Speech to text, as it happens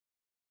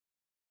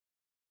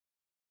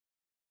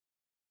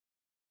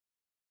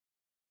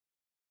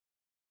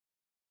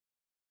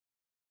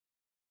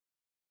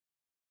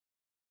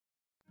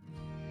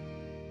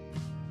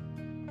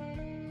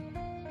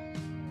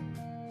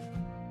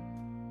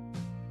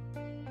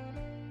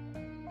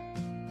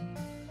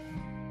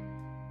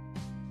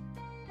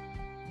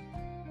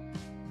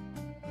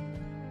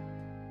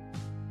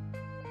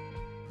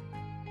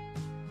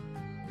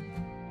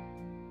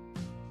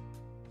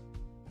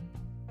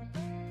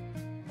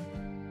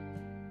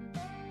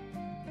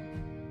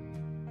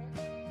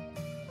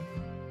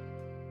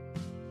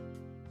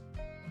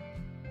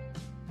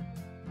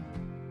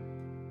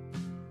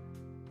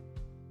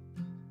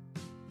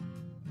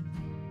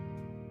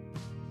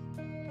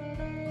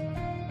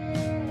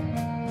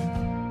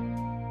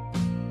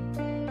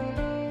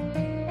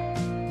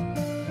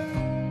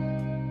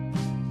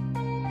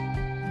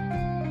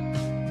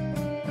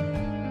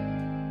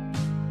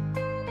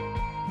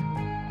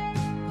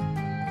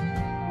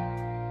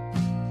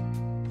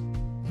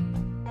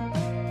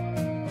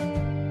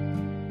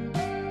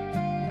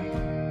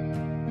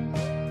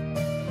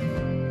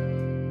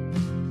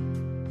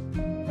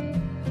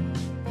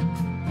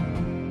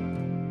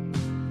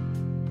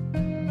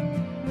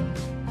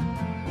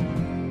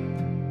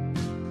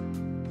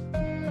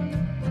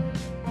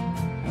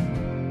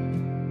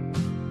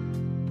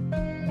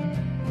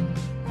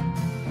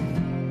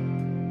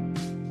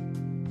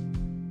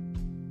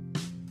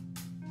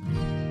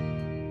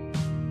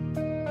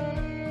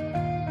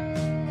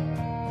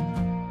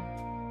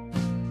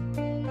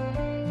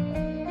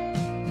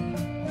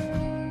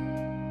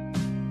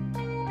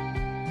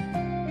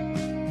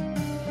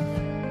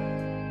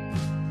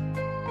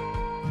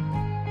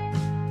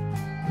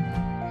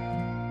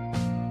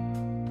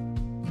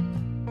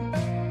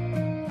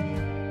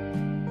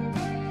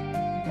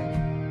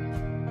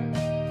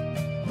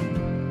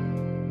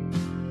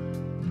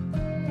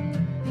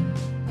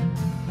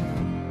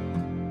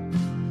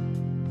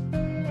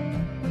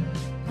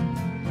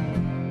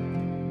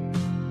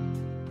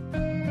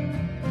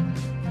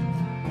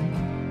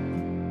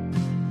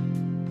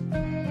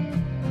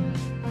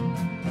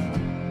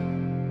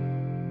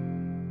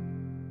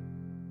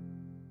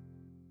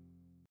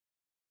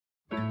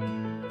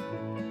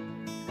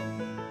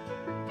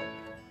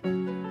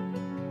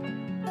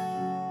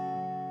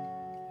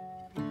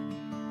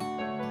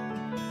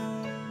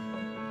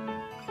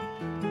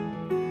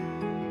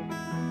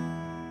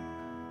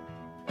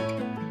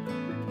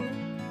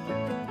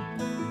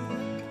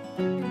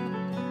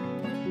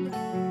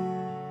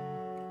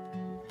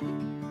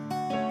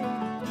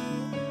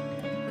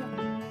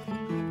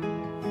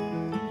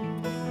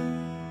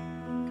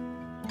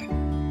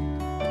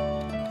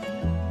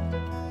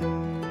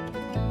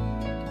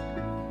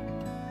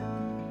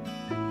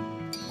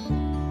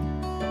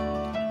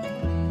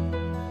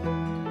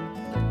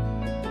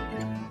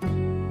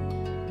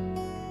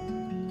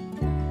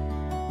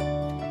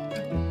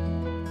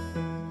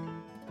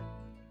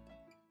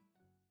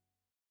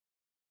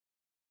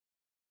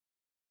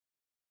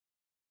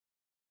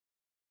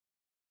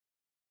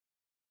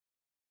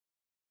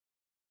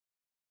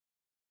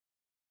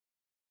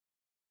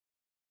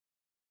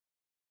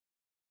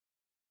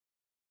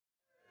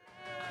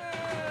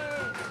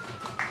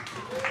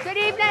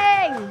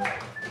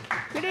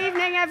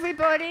evening,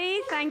 everybody.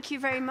 Thank you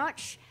very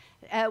much.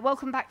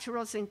 Welcome back to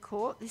Roslyn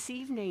Court. This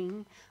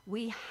evening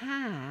we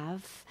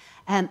have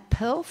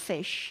Pearl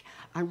Fish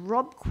and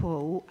Rob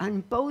Quo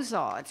and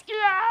Bozard.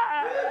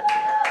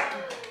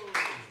 Yeah!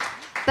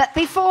 But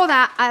before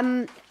that,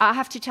 I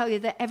have to tell you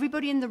that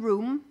everybody in the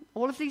room,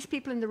 all of these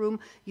people in the room,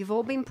 you've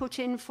all been put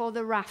in for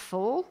the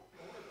raffle.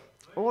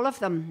 All of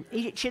them,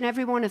 each and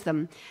every one of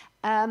them.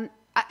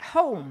 At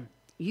home,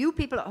 you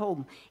people at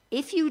home,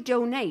 if you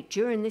donate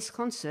during this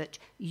concert,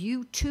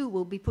 you too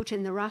will be put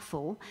in the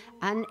raffle.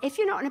 And if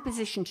you're not in a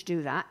position to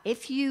do that,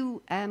 if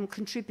you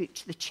contribute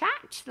to the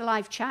chat, the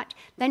live chat,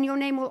 then your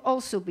name will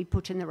also be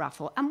put in the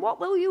raffle. And what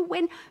will you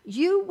win?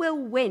 You will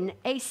win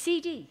a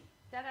CD.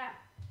 Ta-da!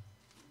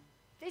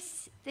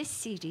 This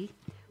CD,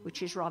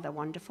 which is rather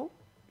wonderful.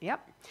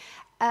 Yep.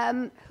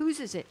 Whose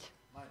is it?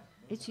 Mine.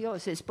 It's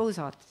yours. It's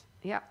Bozart.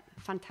 Yeah,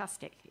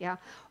 fantastic. Yeah.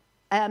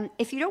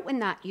 If you don't win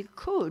that, you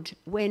could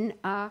win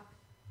a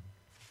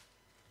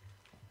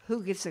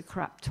Who Gives a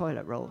Crap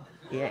toilet roll.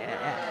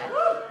 Yeah.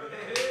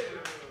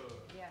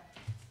 Yeah.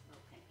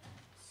 Okay.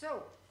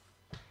 So,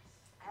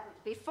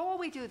 before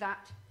we do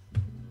that,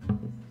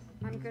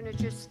 I'm going to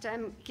just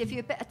give you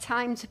a bit of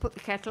time to put the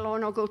kettle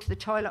on or go to the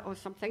toilet or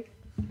something.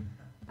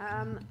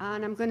 And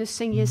I'm going to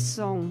sing you a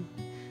song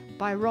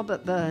by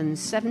Robert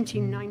Burns,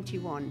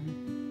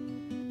 1791.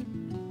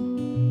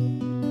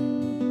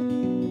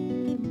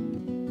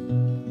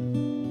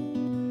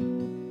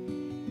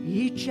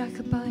 Ye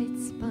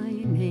Jacobites by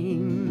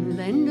name,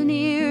 lend an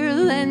ear,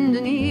 lend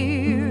an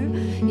ear.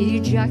 Ye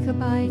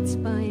Jacobites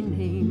by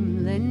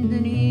name, lend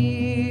an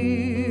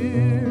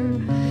ear.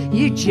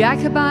 Ye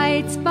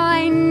Jacobites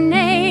by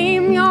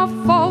name, your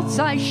faults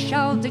I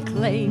shall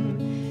declaim.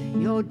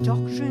 Your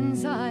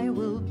doctrines I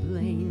will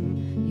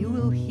blame. You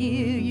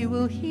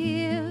will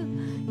hear,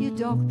 your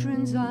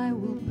doctrines I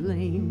will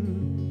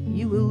blame.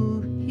 You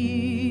will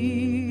hear.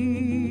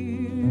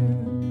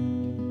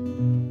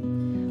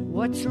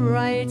 What's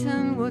right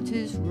and what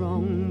is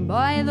wrong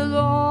by the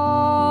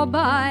law,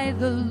 by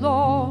the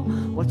law.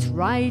 What's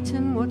right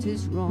and what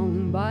is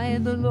wrong by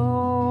the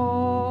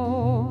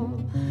law.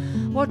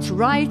 What's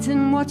right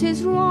and what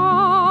is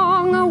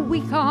wrong, a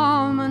weak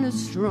arm and a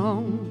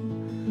strong.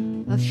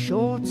 A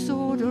short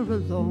sword or a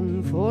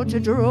long, for to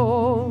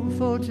draw,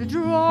 for to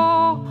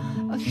draw.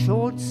 A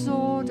short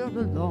sword or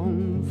a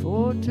long,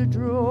 for to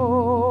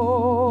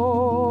draw.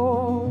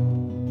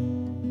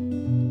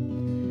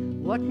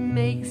 What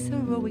makes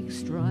heroic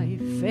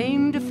strife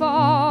famed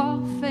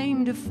afar,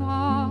 famed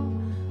afar?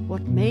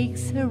 What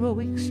makes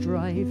heroic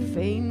strife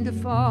famed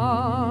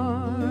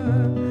afar?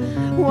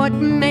 What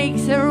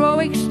makes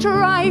heroic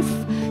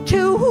strife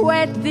to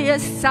whet the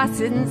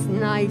assassin's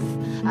knife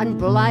and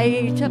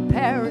blight a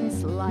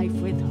parent's life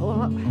with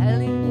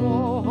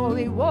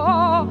holy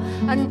war,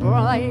 and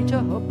blight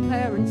a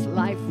parent's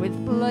life with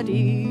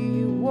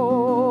bloody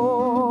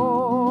war.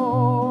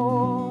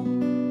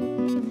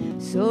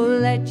 So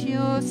let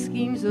your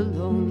schemes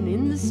alone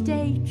in the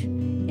state,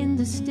 in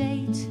the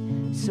state.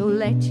 So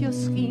let your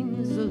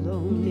schemes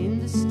alone in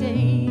the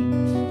state.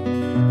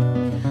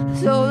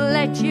 So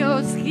let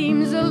your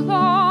schemes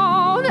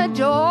alone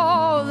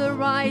adore the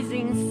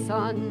rising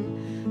sun.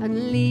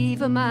 And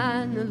leave a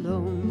man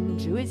alone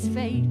to his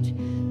fate,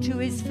 to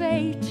his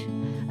fate.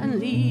 And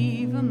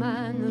leave a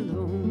man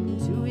alone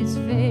to his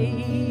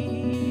fate.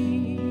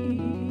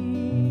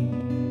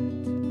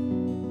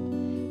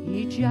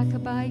 Ye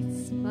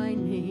Jacobites by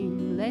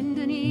name, lend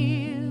an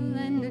ear,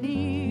 lend an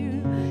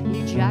ear.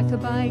 Ye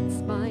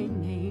Jacobites by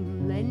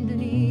name, lend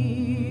an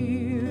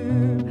ear.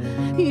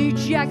 Ye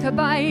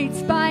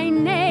Jacobites by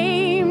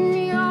name,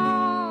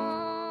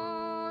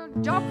 your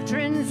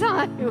doctrines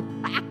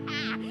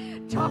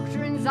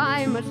doctrines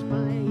I must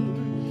blame.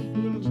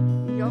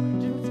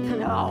 Doctrines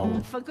can,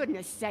 oh, for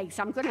goodness sakes,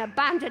 I'm going to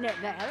abandon it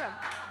there.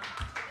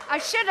 I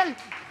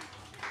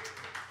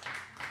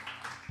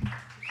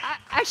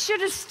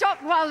should have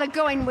stopped while the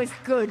going was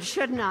good,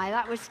 shouldn't I?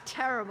 That was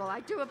terrible.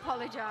 I do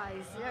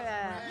apologize.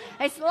 Yeah.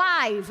 It's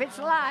live. It's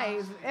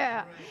live.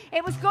 Yeah.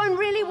 It was going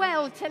really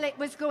well till it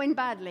was going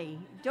badly.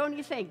 Don't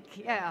you think?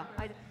 Yeah.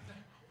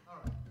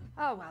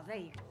 Oh, well, there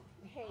you go.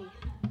 Hey.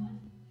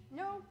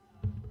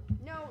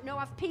 No,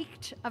 I've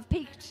peaked.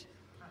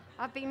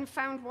 I've been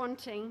found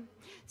wanting.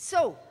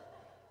 So,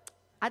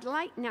 I'd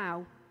like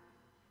now,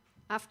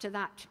 after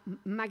that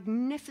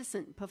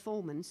magnificent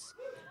performance,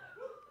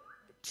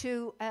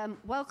 to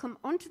welcome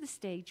onto the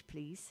stage,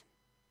 please,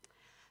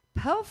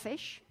 Pearl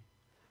Fish,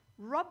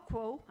 Rob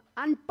Quo,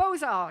 and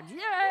Bozard.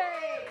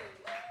 Yay!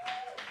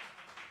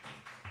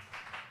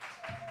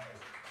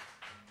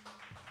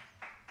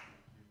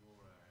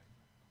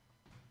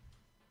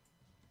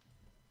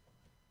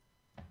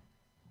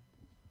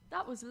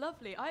 That was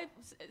lovely. I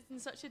was in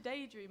such a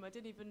daydream. I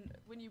didn't even,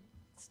 when you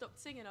stopped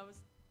singing, I was,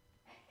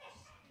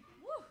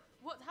 woo,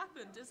 what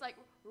happened? It's like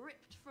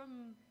ripped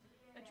from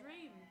a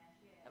dream.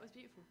 That was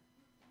beautiful.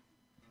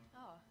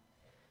 Oh.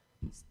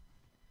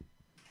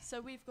 So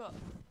we've got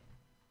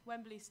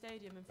Wembley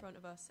Stadium in front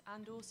of us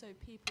and also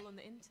people on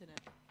the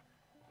internet.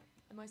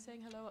 Am I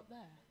saying hello up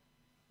there?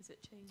 Is it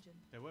changing?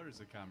 Yeah, where is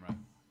the camera?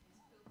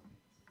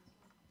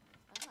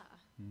 Ah.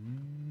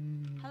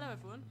 Hello,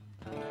 everyone.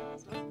 Hello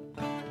as well.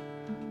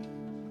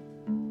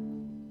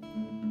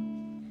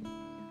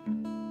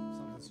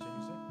 Something's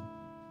changed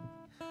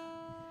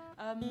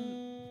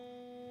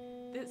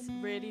it. It's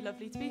really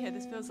lovely to be here.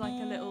 This feels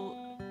like a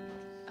little,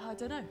 I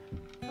don't know.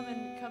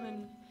 Come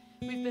in.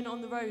 We've been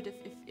on the road. If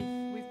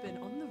we've been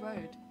on the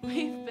road,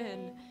 we've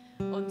been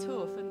on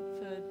tour for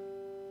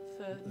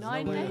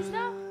 9 days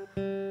now.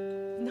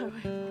 No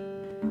way.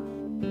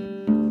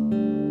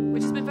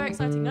 Which has been very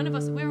exciting. None of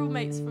us, we're all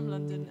mates from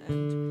London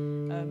and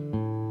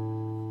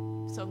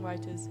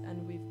songwriters,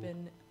 and we've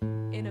been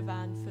in a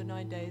van for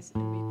 9 days,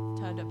 and we've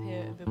turned up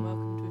here and been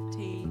welcomed with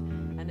tea,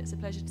 and it's a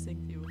pleasure to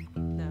sing for you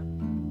all now.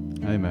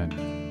 Amen.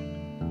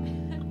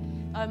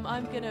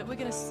 We're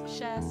gonna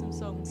share some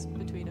songs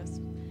between us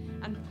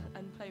and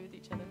play with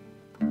each other.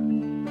 But,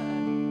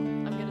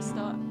 I'm gonna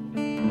start.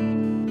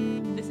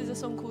 This is a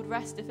song called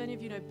Rest. If any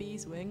of you know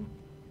Bees Wing,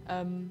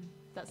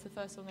 that's the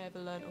first song I ever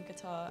learned on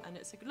guitar, and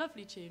it's a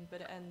lovely tune, but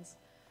it ends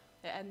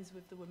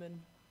with the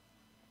woman.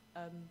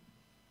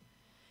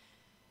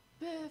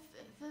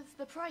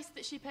 The price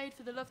that she paid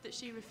for the love that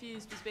she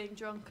refused was being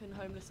drunk and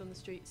homeless on the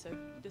street, so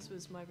this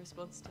was my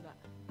response to that.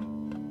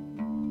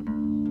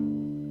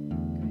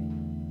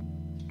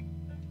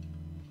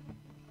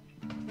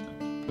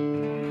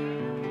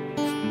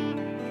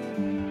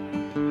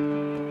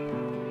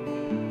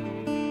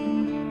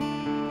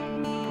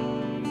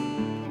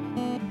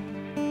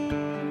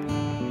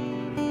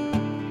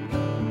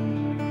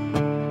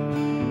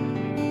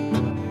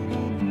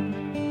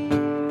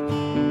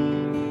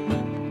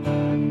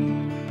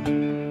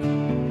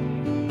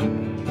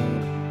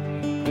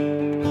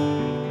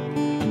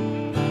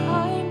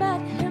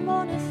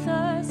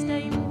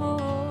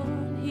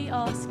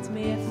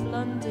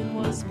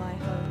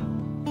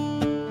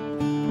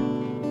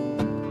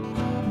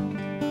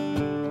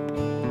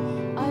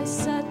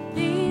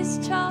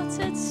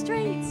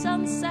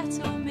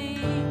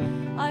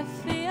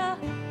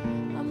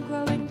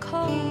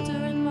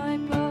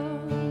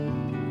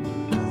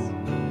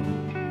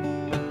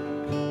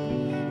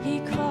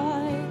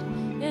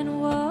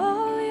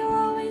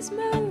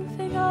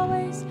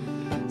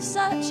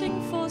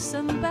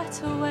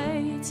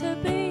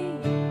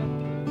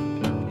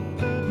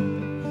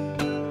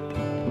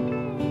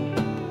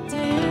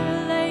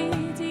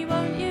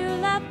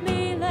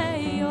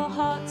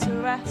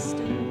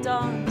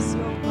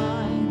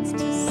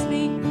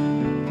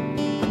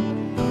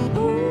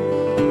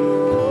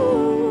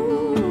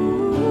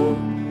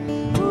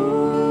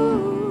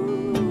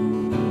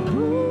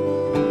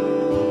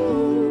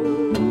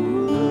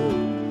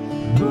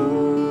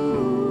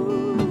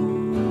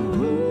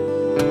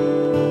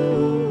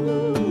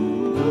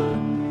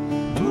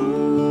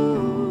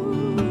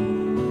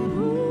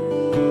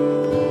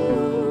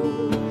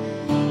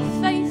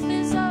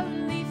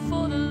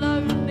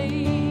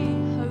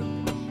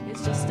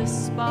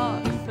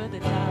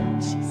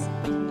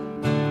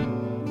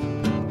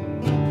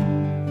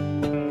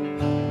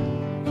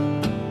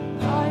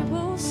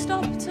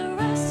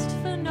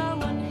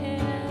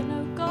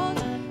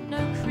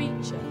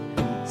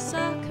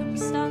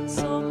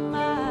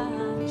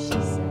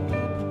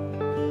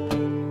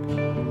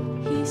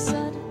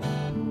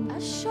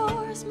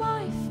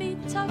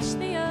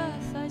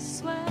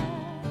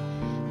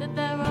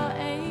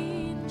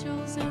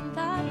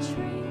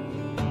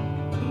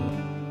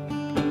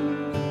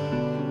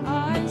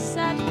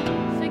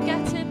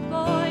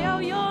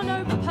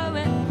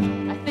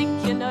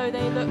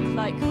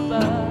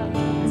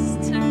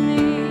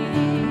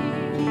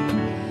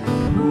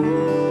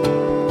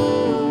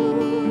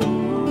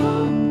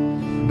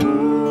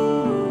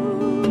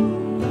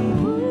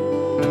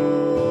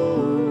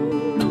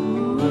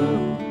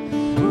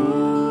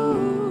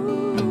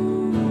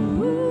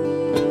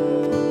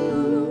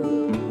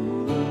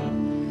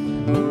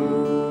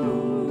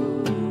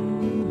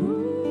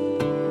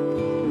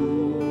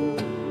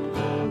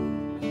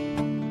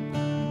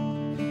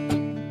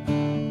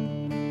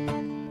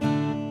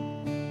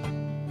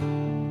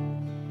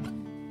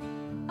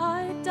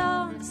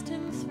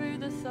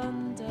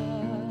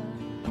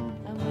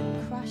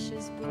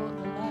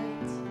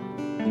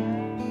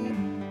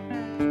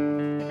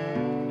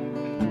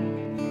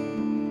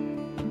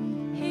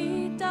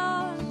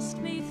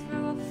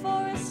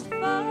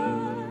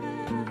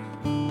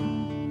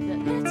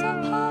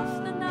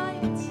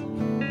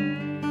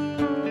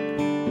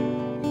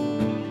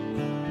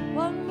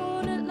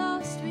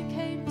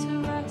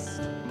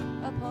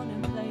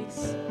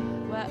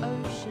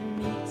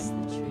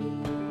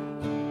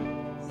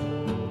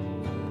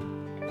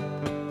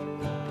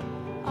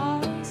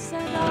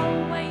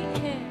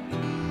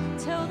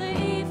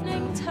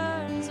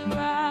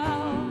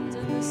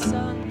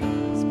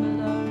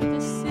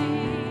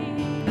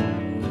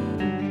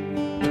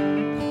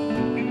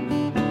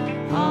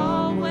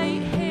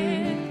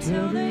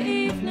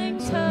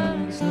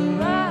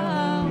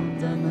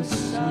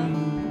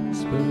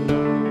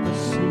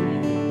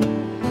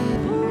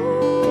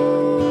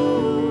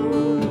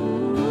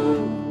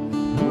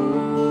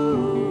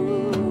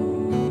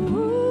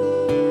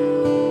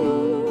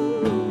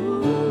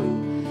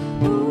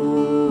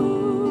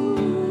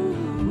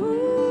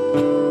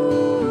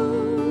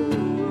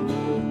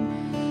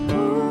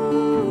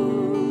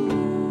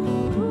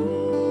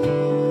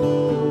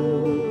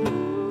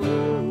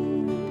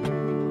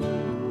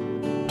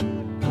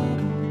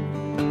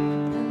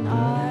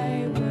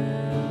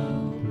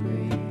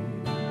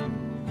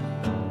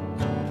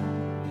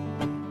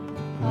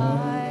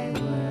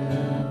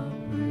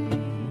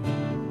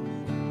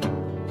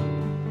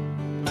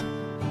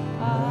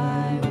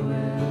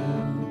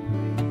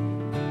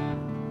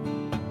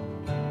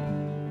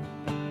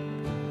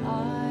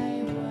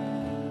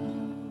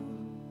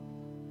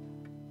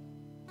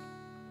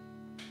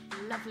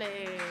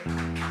 Lovely.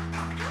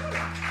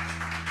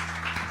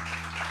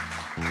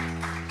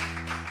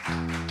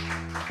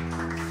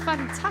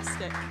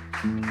 Fantastic.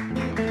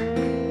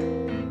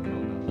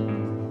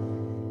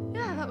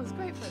 Yeah, that was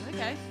great fun.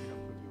 Okay.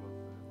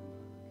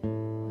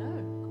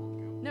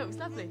 No, it was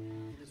lovely.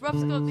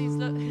 Rob's got these.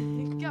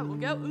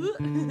 Go.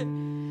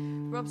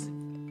 Rob's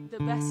the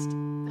best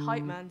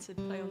hype man to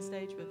play on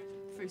stage with.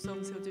 Through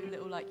songs, he'll do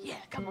little yeah,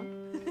 come on.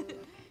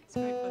 It's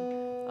great fun.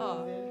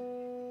 Oh.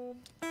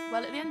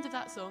 Well, at the end of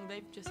that song,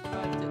 they've just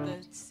arrived at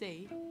the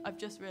sea. I've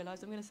just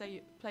realised I'm going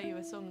to play you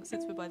a song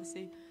since we're by the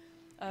sea,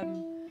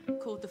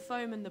 called "The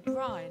Foam and the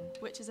Brine,"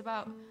 which is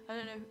about, I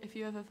don't know if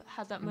you ever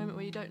had that moment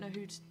where you don't know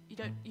you just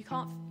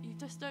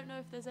don't know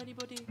if there's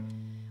anybody.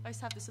 I used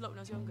to have this a lot when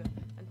I was younger,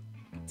 and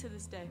to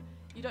this day,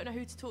 you don't know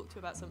who to talk to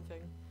about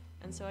something,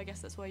 and so I guess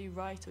that's why you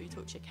write or you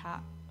talk to your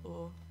cat,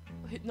 or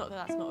not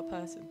that that's not a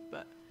person,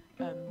 but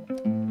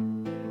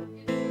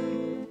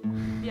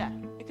yeah,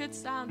 a good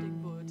sounding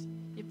board.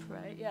 You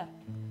pray, yeah,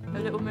 a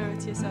little mirror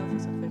to yourself or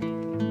something.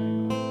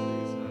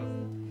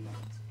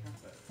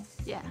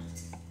 Yeah,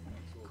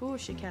 of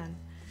course you can.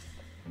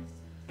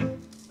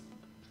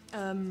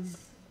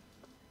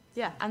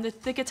 Yeah, and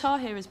the guitar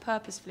here is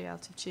purposefully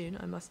out of tune,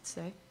 I must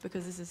say,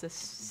 because this is a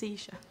sea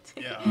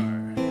shanty. Yeah.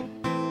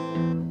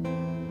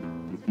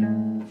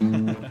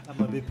 I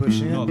might be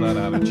pushing it. Not that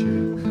out of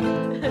tune.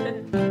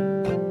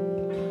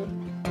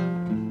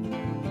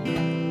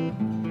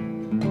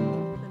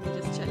 Let me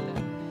just check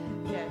that.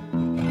 Yeah.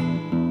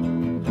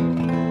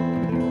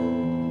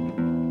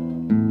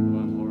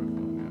 I'm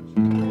horrifying,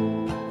 actually.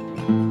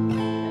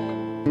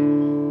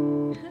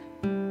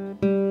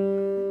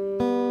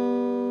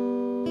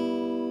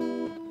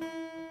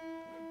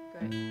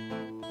 Great.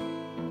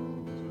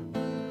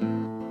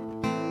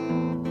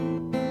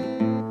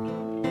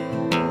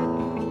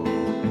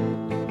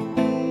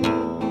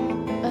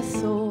 A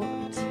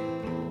thought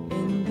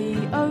in the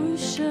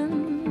ocean,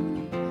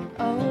 a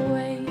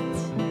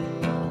weight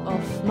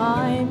off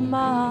my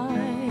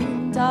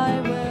mind.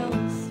 I will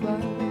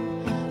throw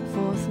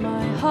forth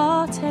my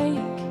heartache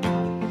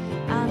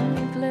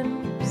and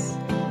glimpse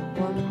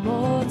one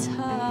more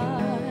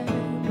time.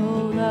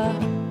 Oh, the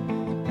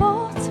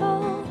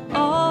bottle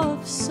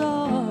of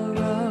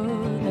sorrow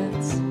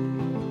that's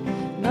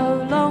no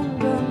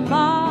longer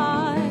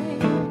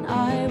mine.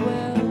 I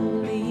will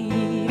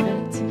leave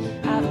it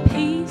at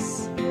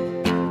peace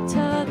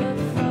to the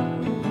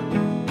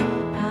foam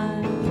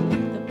and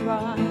the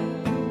brine.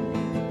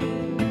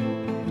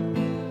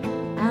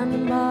 And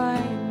my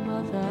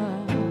mother,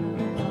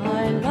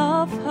 I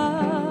love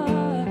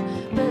her,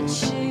 but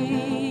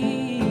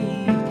she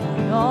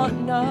cannot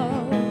know,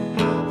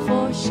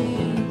 for she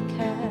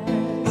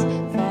cares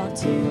far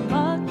too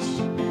much,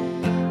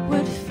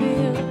 would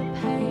feel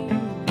pain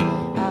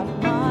at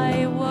my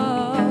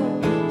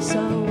woe. So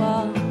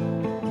I'll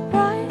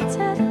write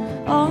it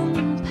on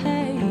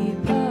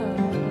paper,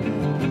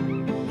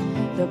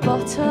 the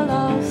bottle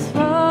I'll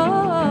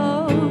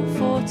throw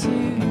for to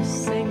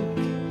sink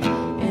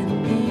in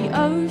the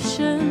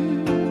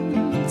ocean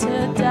to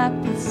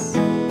depths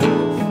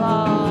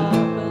far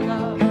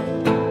below.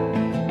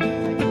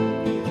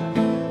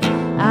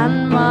 And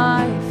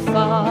my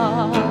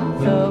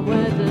father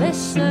would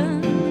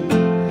listen,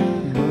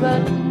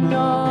 but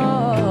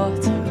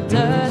not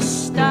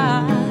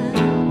understand.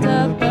 A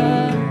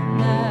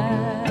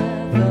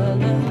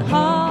benevolent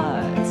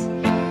heart,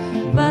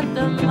 but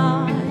the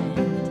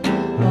mind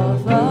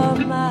of a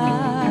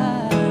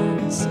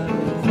man. So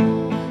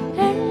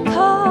think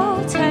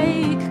I'll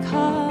take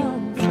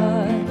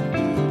comfort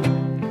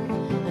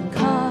and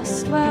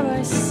cast where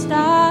I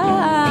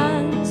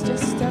stand,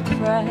 just to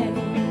pray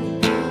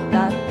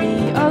that the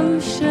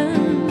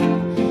ocean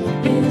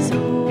is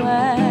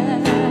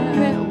where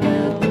it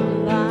will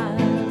land.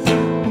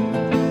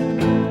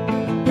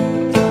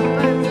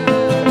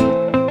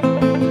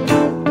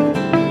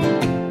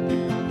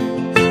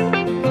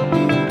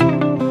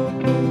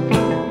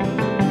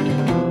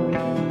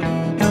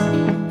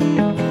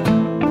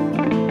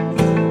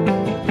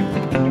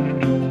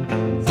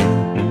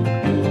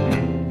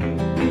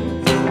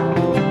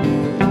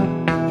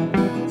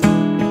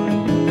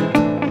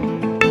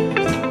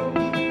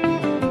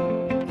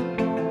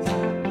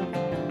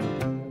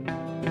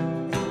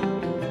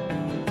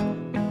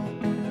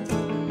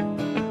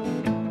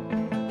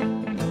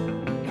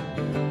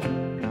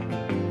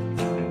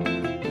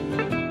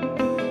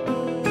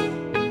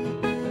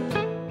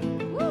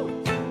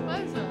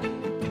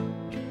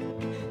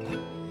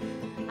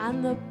 And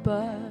the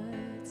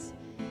birds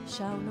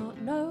shall not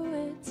know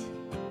it,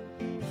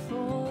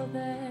 for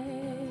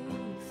they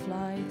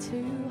fly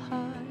too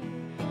high,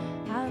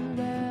 and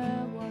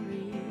their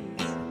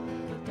worries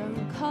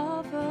don't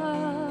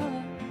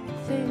cover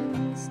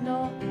things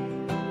not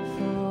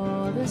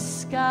for the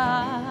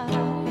sky.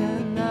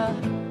 And the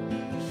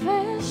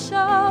fish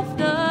of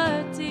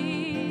the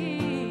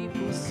deep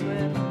will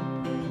swim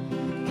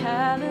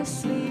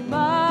carelessly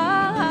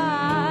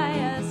by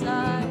as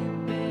I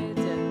bid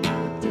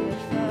dear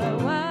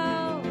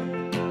farewell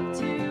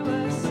to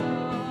a soul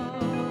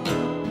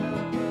of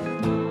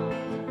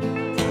mine.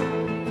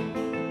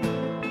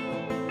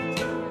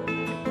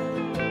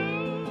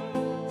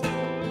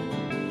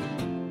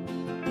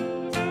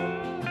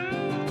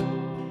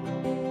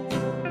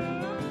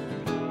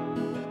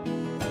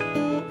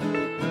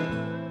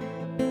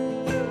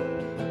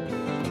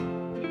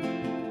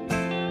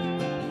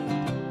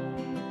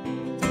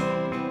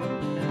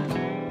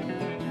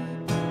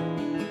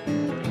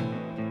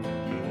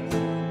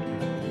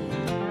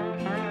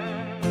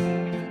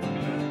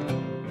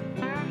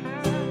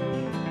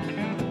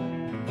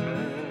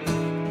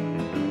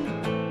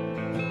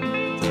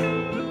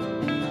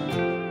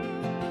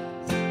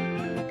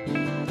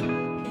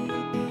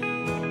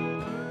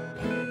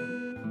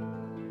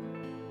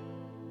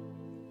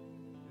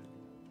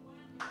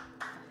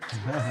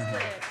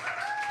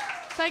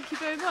 Thank you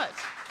very much.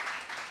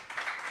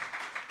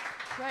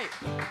 Great.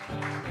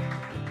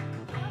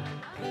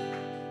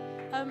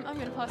 I'm going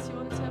to pass you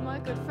on to my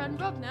good friend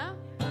Rob now.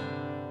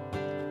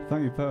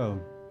 Thank you, Pearl.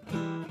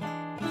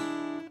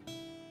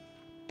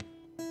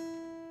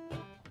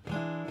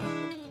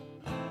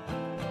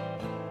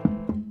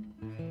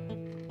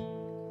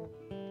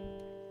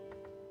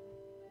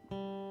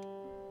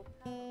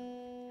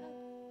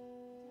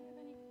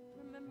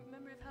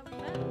 Memory of how we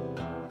met?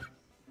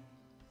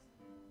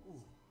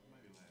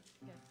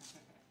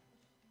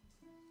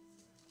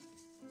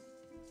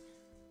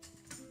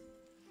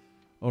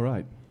 All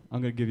right,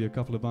 I'm going to give you a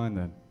couple of mine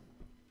then.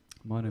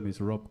 My name is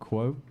Rob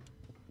Quo.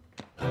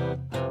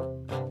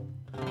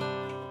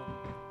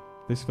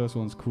 This first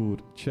one's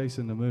called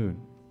Chasing the Moon.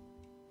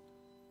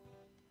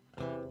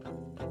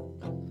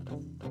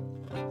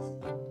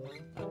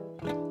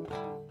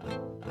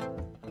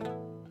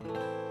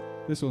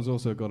 This one's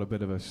also got a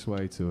bit of a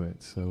sway to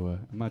it, so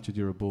imagine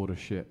you're aboard a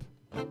ship.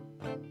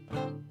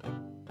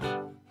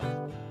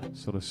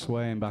 Sort of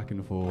swaying back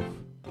and forth,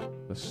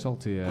 the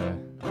salty air.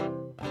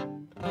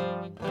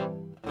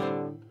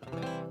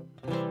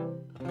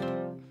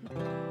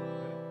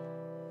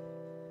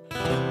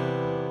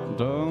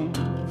 Don't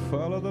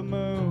follow the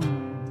moon,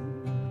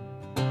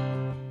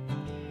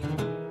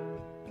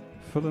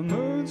 for the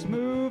moon's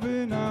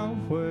moving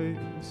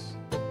always.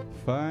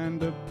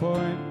 Find a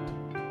point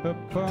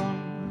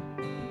upon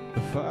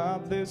the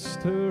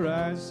farthest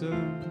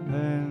horizon,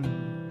 and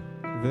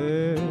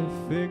there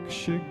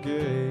fix your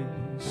gaze.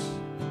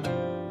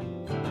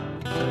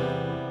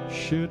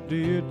 Should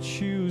you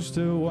choose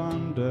to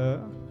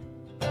wander,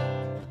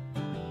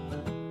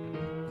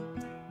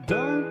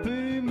 don't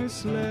be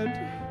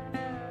misled,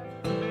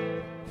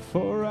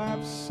 for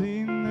I've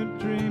seen the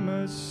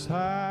dreamers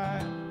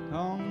high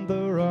on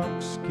the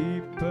rocks,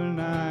 keep an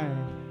eye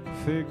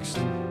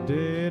fixed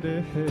dead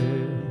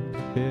ahead.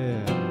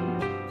 Yeah.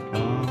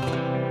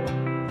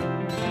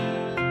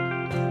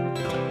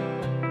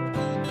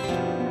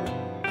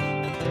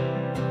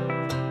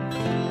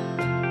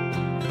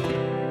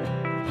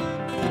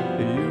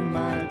 You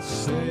might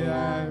say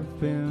I've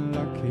been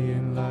lucky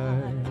in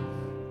life,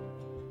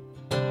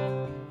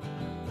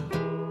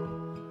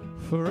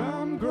 for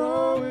I'm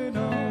growing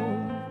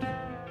old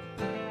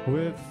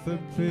with the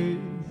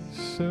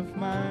peace of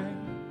mind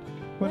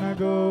when I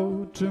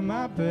go to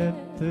my bed,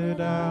 that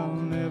I'll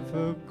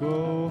never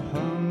go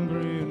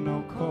hungry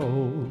nor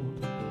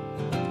cold.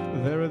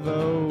 There are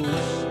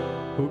those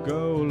who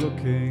go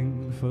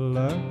looking for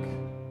luck,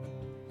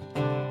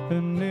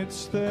 and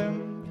it's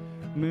them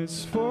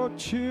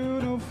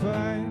misfortune will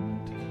find.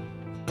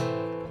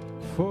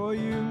 For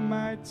you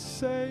might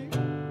say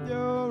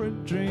you're a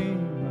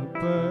dreamer,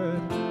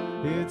 but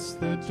it's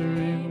the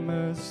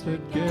dreamers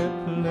that get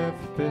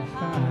left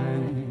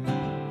behind.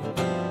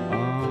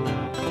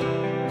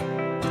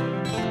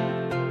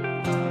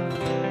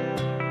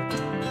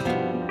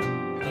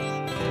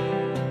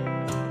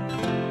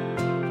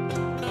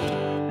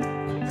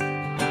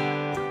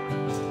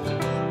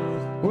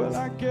 Well,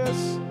 I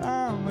guess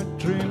I'm a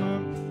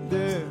dreamer,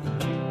 yeah.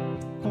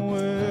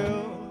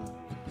 Well,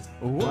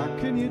 what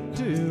can you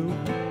do?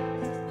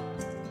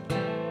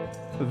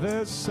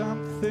 There's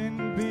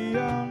something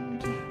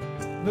beyond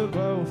the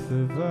both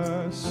of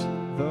us,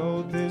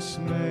 though this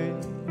may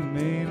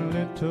mean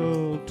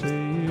little to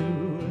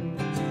you.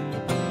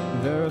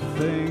 There are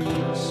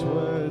things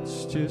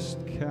words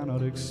just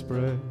cannot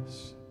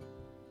express,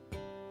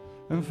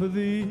 and for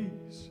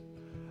these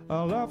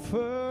I'll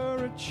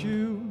offer a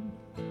tune,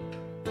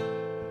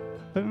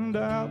 and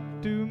I'll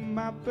do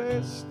my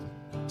best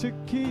to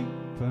keep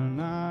an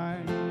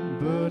eye,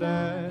 but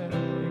I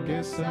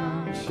guess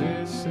I'm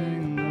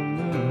chasing the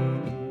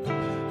moon,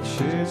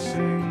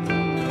 chasing the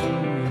moon.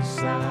 Yes,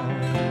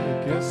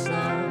 I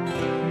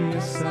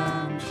guess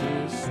I'm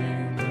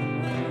chasing the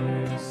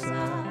moon. Yes,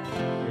 I'm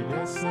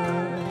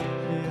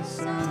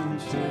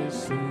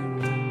chasing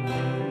the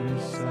moon.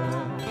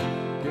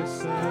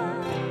 Yes,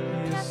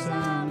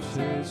 I'm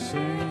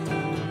chasing the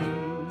moon.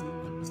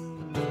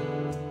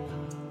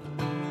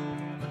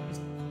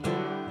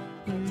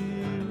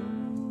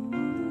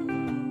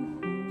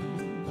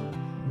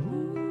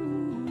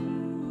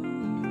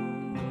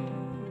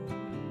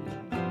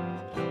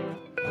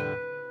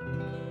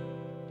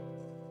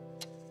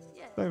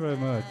 Thank you very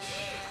much.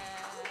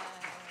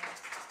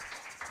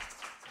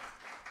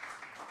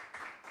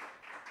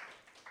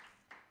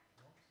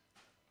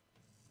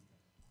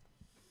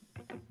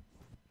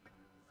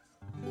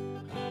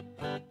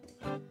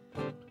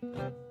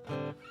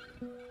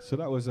 So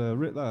that was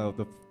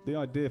the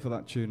idea for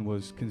that tune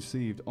was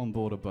conceived on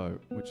board a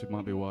boat, which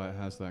might be why it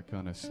has that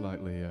kind of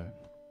slightly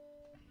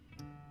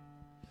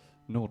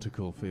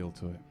nautical feel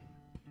to it.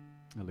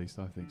 At least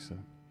I think so.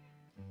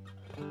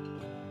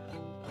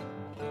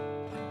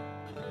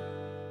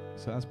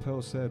 So as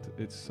Pearl said,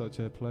 it's such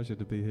a pleasure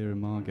to be here in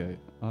Margate.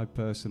 I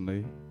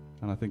personally,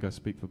 and I think I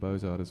speak for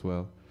Bozard as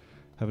well,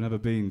 have never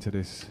been to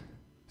this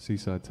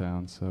seaside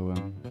town, so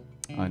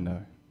I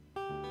know.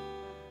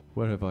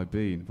 Where have I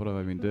been? What have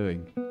I been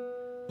doing?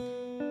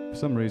 For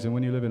some reason,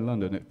 when you live in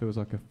London, it feels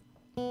like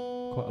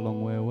quite a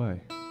long way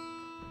away.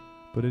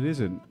 But it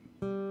isn't.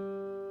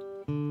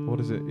 What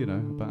is it,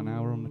 about an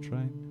hour on the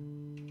train?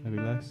 Maybe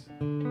less?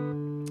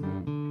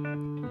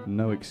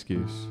 No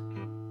excuse.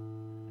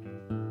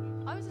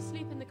 I was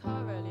asleep in the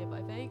car earlier, but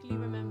I vaguely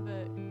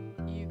remember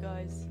you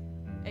guys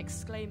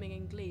exclaiming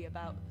in glee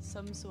about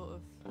some sort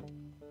of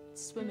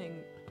swimming.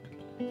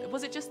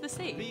 Was it just the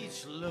sea? The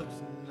beach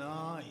looks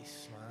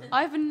nice, man.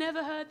 I've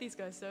never heard these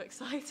guys so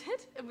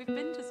excited, and we've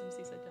been to some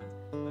seaside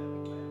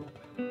towns.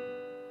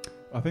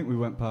 I think we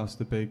went past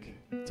the big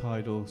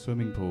tidal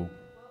swimming pool.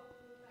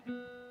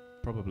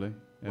 Probably.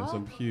 It was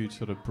some huge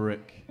sort of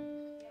brick.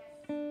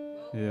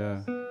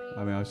 Yeah.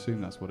 I mean, I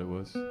assume that's what it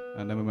was.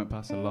 And then we went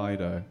past a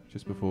Lido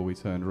just before we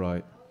turned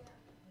right.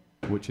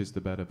 Which is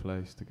the better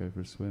place to go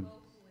for a swim?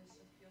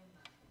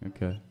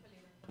 Okay.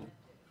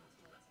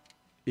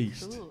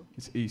 East. Cool.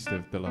 It's east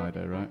of the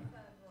Lido, right?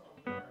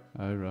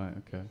 Oh, right,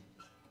 okay.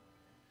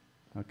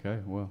 Okay,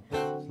 well,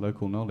 it's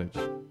local knowledge.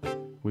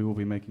 We will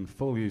be making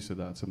full use of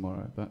that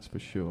tomorrow, that's for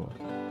sure.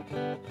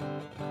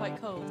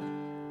 Quite cold.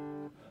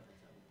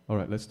 All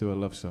right, let's do a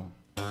love song.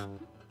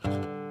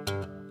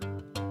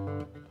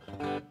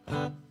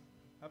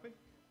 Happy?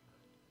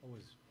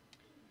 Always.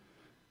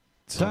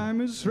 Time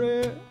has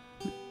really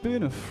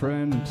been a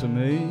friend to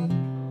me.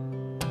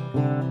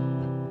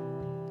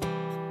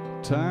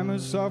 Time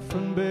has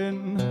often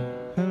been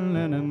an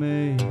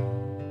enemy.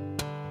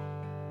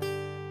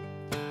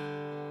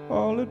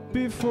 All would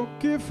be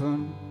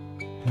forgiven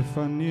if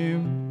I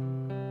knew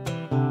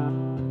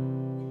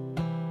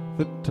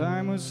that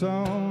time was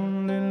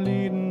only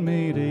leading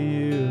me to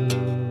you.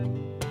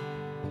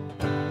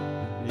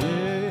 Yeah.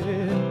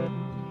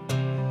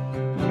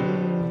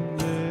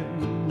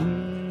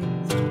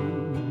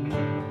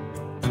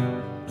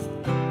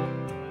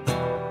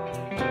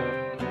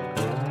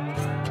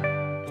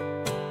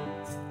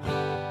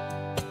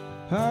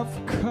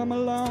 I've come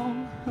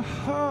along a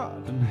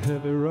hard and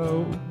heavy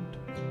road,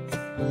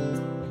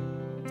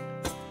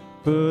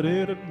 but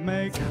it'd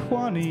make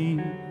one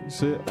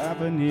easy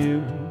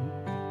avenue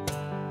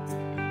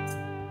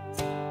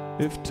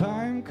if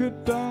time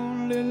could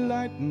only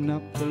lighten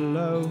up the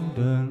load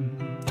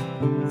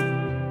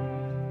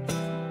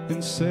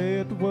and say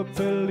it would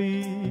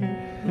believe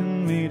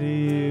in me to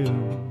you.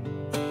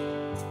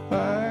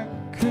 I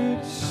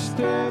could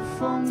stare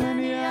for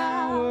many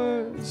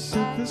hours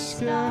at the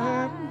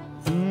sky,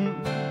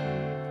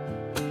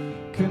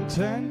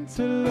 content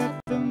to let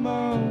the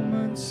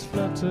moments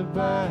flutter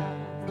by,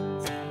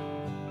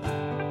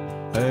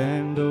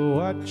 and to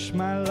watch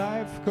my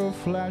life go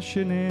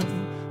flashing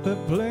in the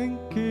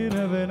blinking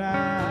of an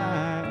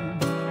eye.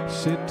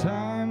 See,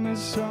 time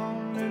is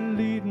only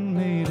leading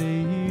me to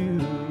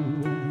you.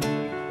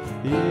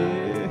 Yeah.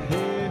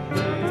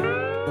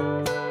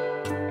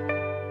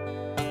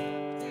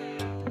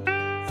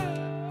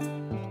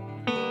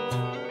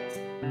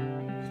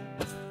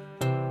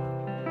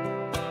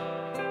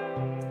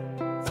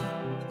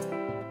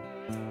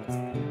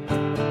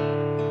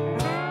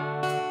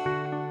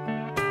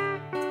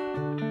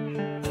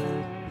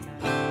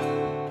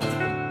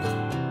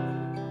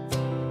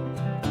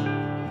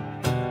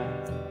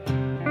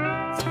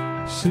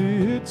 See,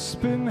 it's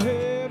been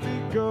heavy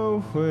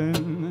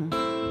going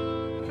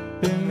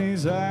in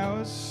these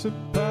hours,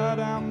 but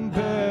I'm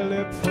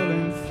barely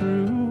pulling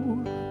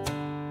through.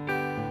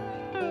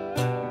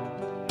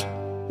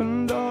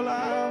 And all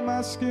I'm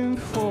asking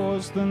for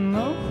is the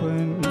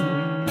knowing.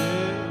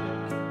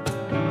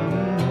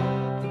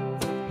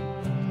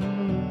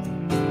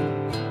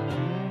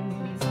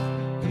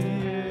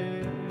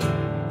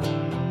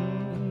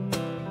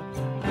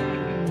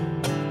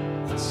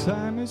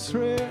 Time is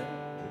rare,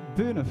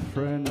 been a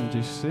friend,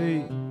 you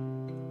see.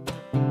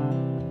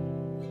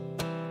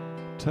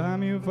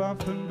 Time you've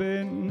often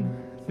been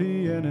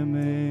the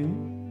enemy.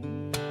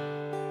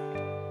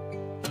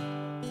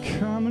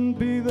 Come and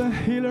be the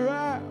healer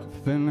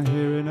I've been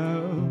hearing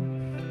of.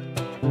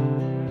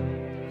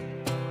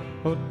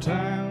 Oh,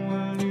 time,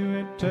 will you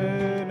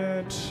return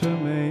it to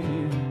me?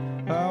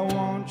 I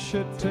want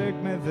you to take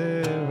me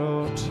there.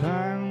 Oh,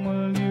 time,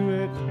 will you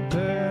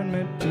return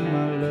me to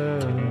my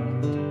love?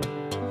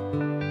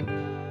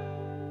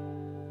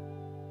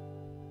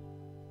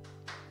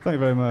 Thank you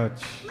very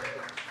much.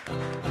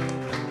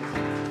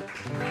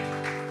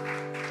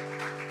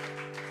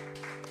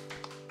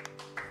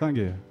 Thank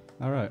you.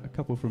 All right, a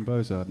couple from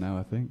Bozard now,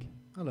 I think.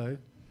 Hello.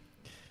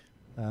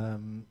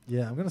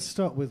 Yeah, I'm going to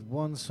start with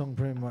one song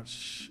pretty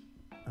much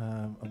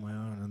on my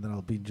own, and then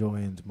I'll be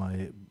joined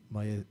by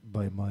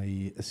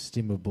my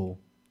estimable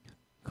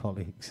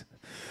colleagues.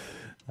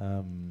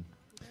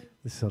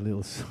 This is a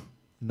little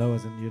no,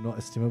 as in you're not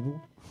estimable?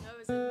 No,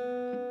 is it?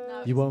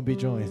 No, You won't be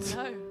joined.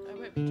 No, I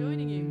won't be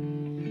joining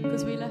you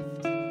because we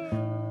left.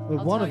 Well,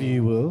 I'll one tell of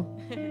you will.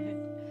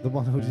 The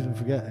one who didn't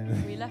forget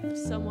anything. We left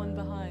someone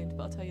behind,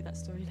 but I'll tell you that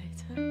story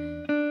later.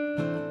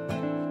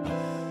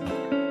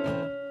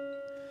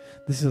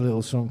 This is a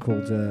little song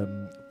called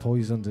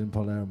Poisoned in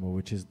Palermo,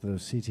 which is the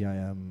city I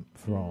am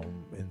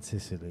from in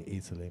Sicily,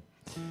 Italy.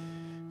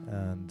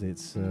 and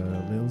it's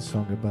a little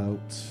song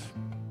about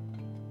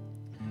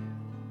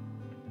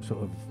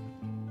sort of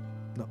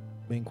not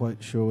being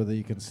quite sure whether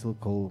you can still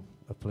call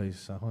a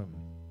place a home.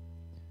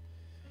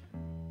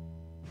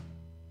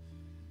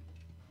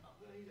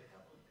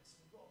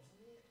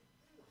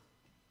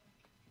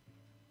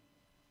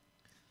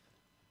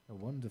 A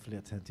wonderfully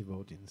attentive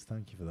audience.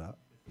 Thank you for that.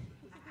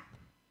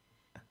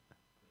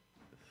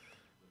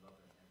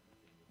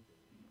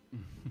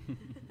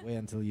 Wait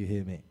until you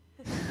hear me.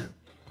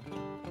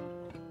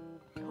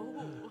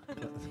 Oh.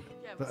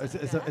 Yeah, But was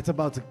it's, that it's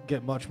about to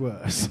get much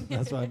worse.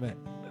 That's what I meant.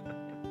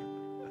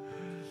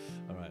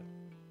 All right.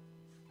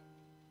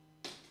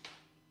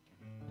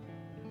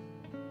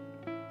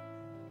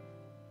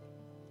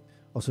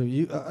 Also,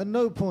 you at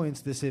no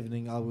point this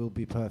evening I will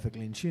be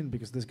perfectly in tune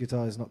because this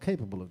guitar is not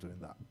capable of doing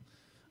that.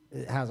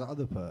 It has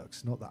other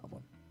perks, not that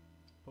one.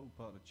 All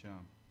part of the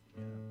charm.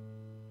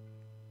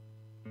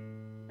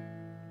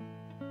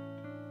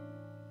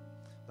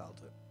 That'll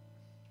do.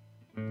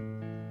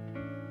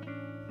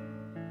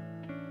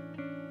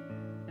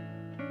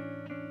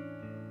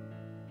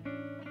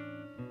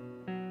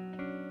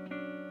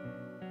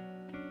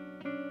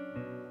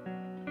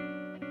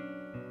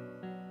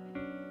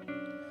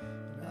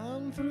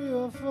 I'm 3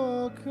 or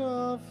 4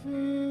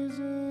 coffees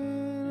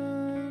in,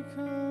 I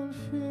can't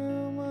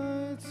feel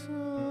my tongue.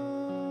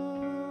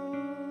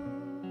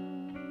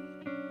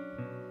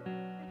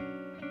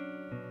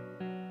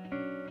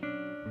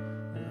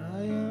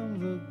 I am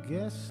the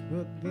guest,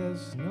 but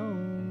there's no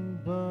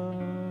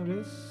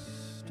barista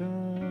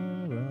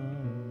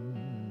around.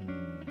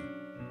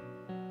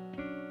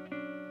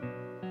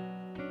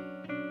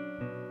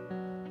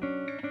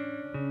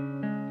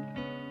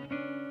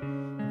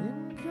 In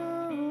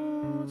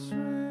cahoots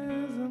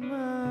with the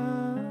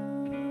maps,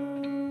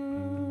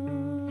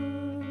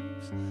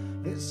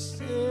 this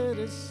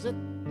city's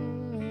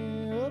setting me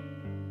up.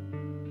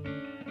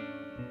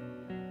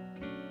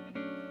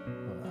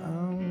 Well,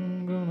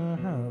 I'm gonna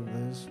have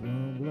this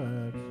one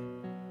black.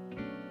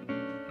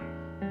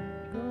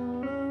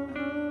 Gonna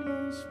have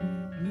this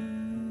one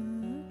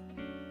black.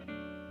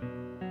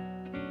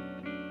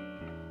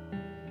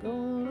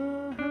 Gonna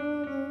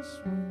have this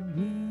one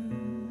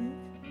black.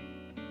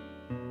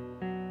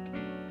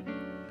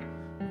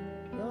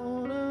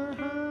 Gonna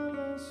have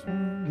this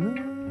one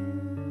black.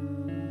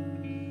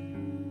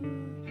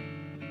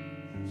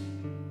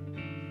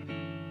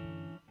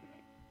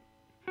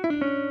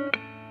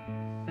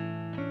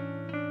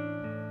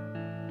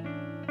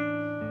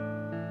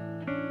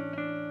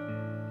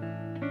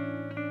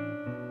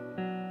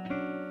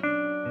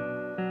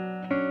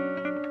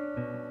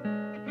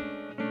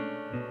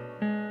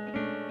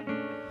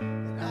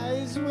 And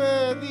I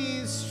swear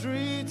these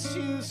streets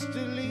used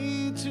to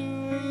lead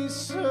to a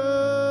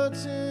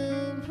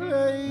certain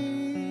place.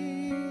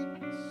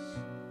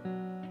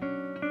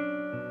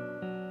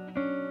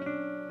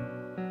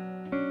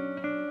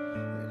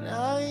 And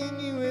I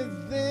knew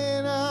it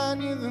then, I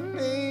knew the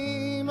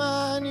name,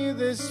 I knew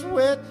the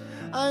sweat,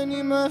 I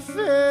knew my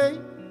face.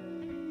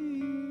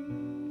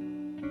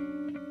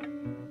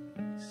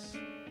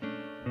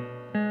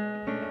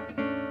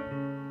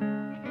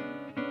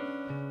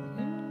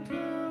 In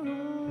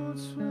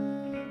cahoots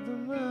with the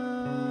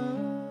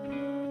maps,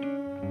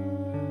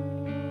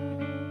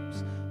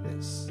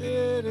 this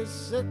city's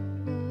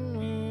setting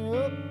me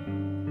up.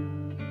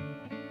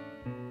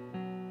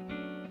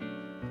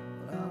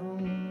 I'm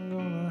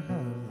gonna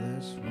have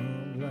this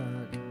one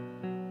black.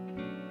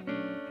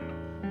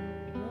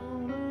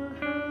 Gonna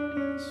have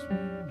this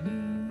one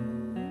black.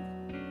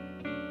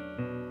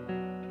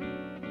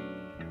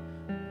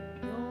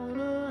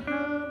 Gonna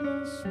have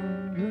this one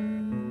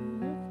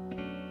black.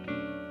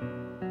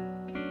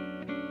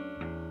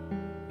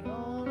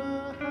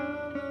 Gonna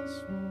have this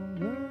one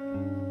black.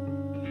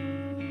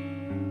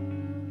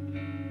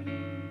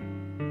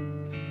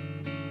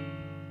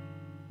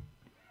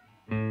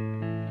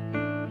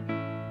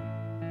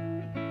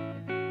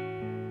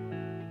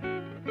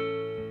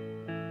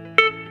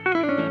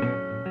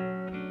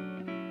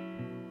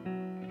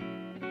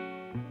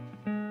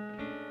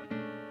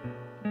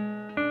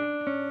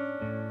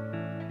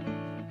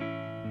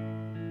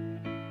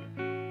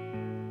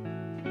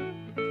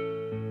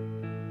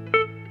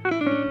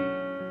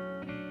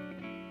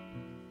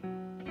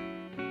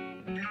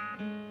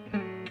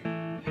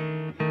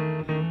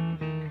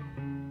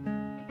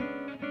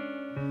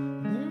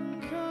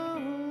 In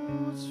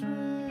cahoots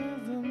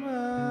with the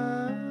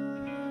maps,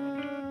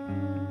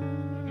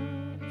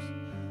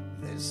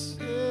 this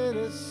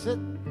city's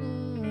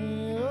setting me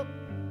up.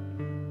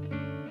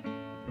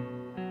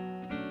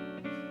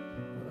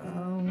 But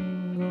I'm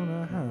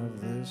gonna have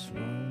this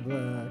one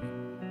black.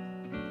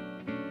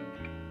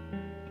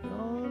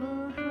 Gonna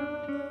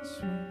have this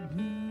one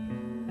black.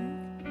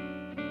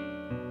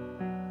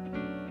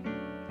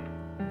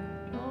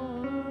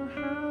 Gonna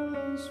have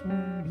this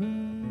one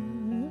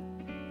black.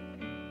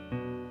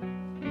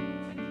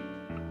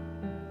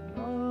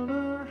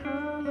 Gonna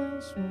have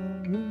this one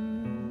black.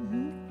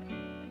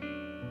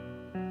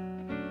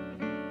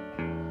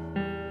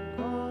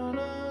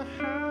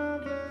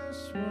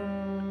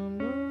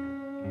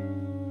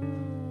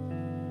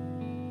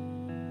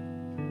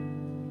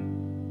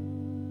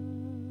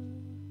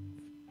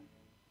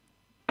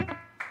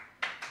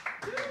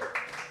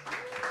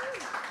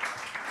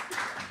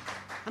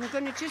 I'm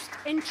going to just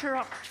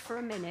interrupt for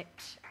a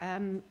minute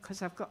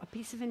because I've got a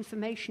piece of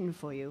information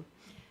for you.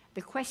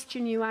 The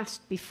question you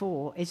asked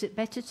before, is it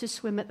better to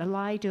swim at the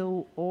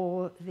Lido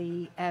or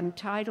the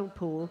tidal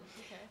pool?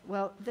 Okay.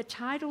 Well, the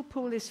tidal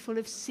pool is full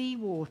of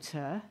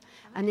seawater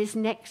and is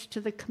next to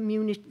the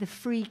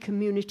free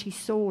community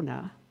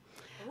sauna,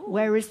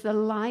 whereas the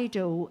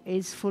Lido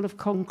is full of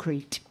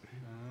concrete.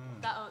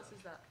 That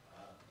answers that.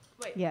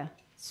 Wait. Yeah,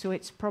 so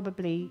it's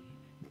probably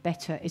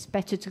better. It's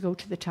better to go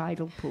to the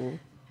tidal pool.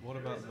 What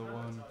about the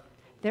one?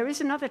 There is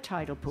another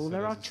tidal pool. So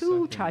there are there's a two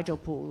second. tidal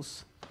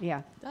pools.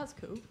 Yeah. That's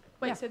cool.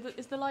 Wait, Yeah. so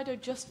is the Lido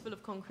just full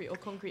of concrete or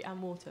concrete and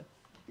water?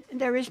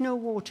 There is no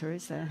water,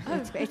 is there?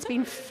 It's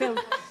been filled.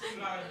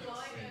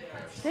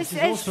 This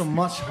It's also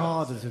much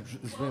harder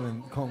to swim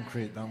in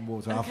concrete than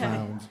water, I Okay.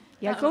 found.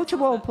 Yeah, go to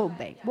Walpole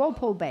Bay.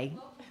 Walpole Bay.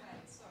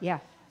 Yeah,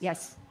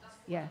 yes,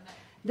 yeah.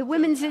 The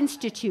Women's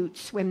Institute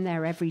swim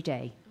there every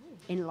day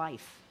in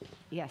life.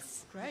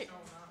 Yes. Great.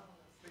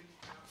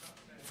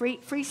 Free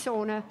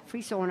sauna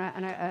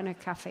and a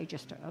cafe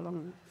just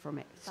along from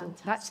it. So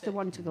that's the Fantastic.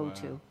 one to go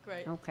to.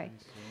 Great. Okay.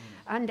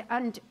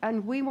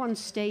 And we once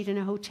stayed in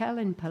a hotel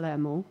in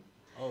Palermo,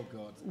 Oh,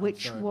 God.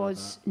 which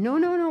was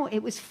no,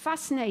 it was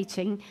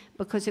fascinating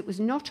because it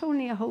was not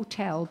only a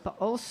hotel but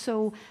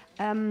also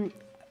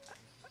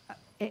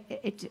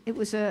it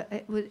was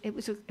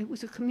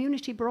a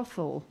community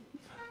brothel.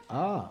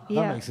 That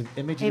Yeah. makes it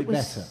immediately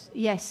better.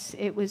 Yes,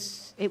 it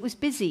was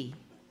busy.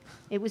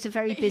 It was a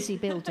very busy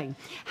building.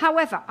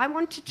 However, I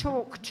want to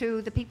talk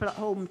to the people at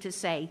home to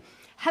say,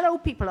 hello,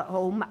 people at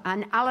home,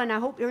 and Alan, I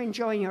hope you're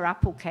enjoying your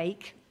apple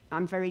cake.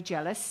 I'm very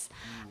jealous.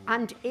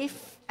 And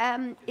if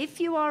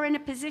you are in a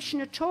position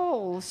at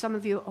all, some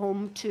of you at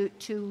home,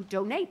 to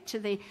donate to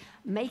the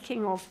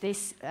making of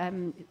this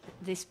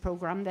this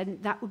program, then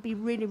that would be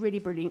really, really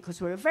brilliant because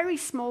we're a very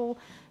small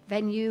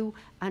venue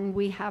and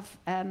we have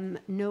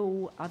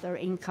no other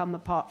income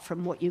apart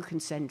from what you can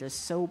send us.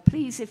 So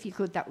please, if you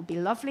could, that would be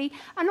lovely.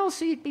 And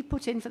also you'd be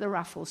put in for the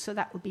raffle, so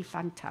that would be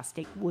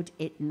fantastic, would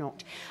it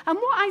not? And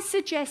what I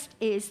suggest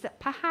is that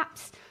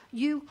perhaps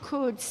you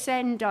could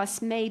send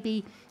us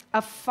maybe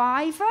a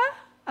fiver.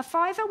 A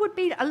fiver would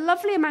be a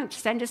lovely amount to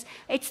send us.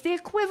 It's the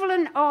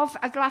equivalent of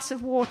a glass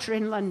of water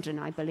in London,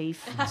 I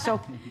believe.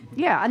 So,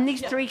 yeah, and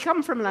these three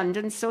come from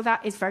London, so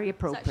that is very It's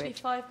actually appropriate.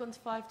 5 gone to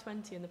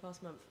 5.20 in the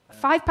past month.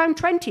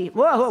 £5.20.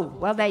 Whoa,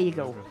 well, there you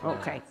go.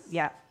 Okay,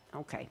 yeah,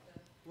 okay.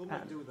 What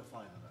would do with the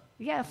fiver, though?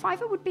 Yeah, a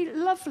fiver would be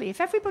lovely. If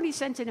everybody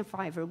sent in a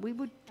fiver, we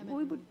would,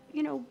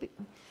 you know, be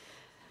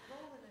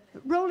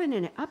rolling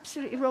in it,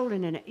 absolutely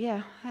rolling in it.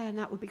 Yeah, and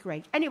that would be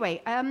great.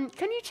 Anyway, can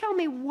you tell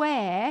me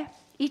where,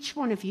 each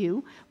one of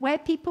you, where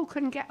people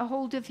can get a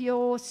hold of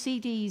your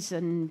CDs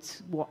and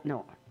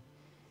whatnot?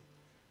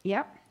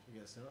 Yeah?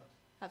 Yes, sir.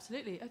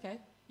 Absolutely. Okay.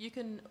 You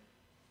can.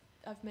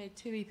 I've made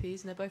 2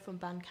 EPs and they're both on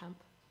Bandcamp,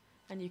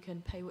 and you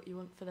can pay what you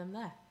want for them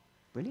there.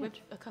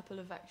 Brilliant. With a couple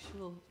of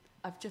actual.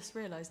 I've just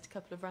realised a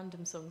couple of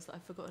random songs that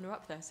I've forgotten are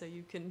up there, so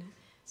you can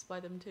spy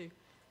them too.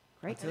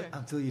 Great.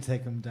 Until you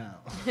take them down.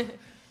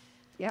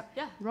 Yep.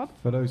 Yeah. Rob?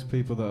 For those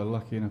people that are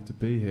lucky enough to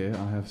be here,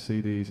 I have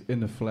CDs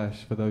in the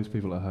flesh. For those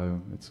people at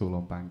home, it's all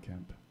on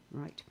Bandcamp.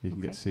 Right. You can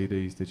okay. get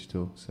CDs,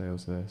 digital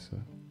sales there. So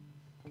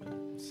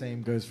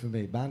Same goes for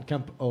me.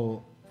 Bandcamp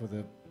or for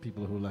the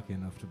people who are lucky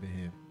enough to be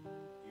here.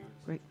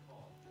 Great.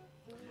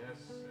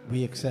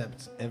 We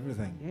accept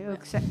everything. You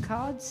accept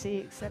cards,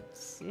 he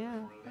accepts, yeah.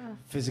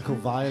 Physical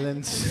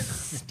violence.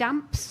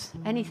 Stamps,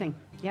 anything,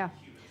 yeah.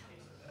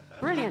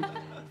 Brilliant.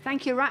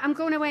 Thank you. Right, I'm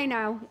going away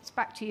now. It's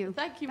back to you.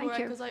 Thank you, Thank Maura,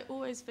 you. because I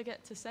always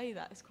forget to say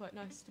that. It's quite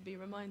nice to be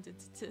reminded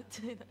to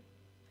do that.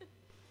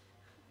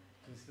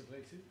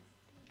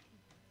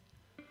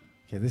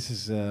 Okay, this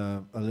is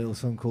a little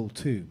song called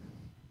Two.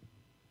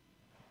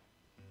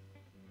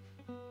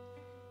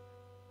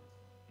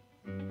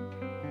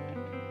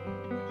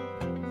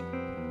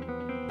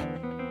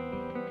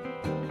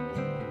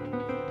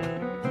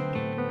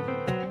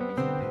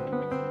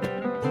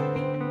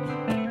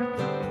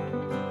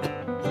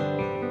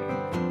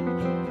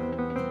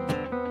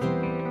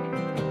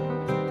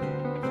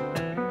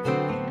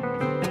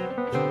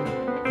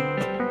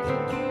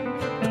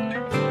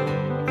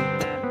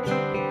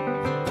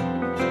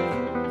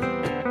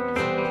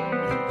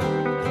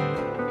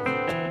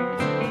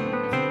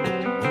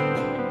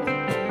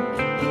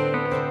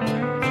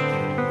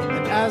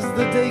 As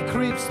the day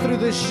creeps through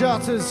the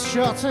shutters,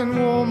 shut and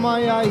warm,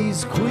 my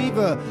eyes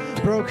quiver.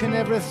 Broken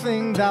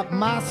everything that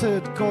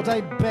mattered. God, I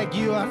beg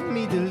you, have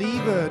me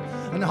delivered.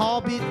 And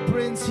heartbeat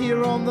prints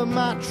here on the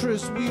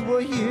mattress. We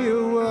were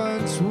here,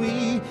 weren't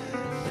we?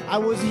 I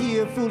was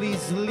here fully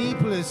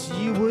sleepless.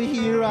 You were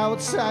here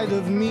outside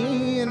of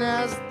me. And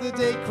as the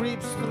day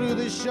creeps through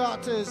the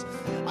shutters,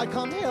 I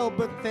can't help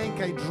but think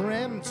I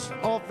dreamt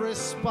of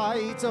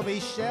respite, of a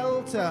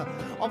shelter,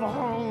 of a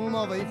home,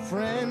 of a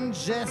friend.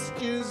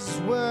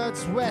 Gestures,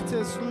 words,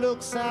 sweaters,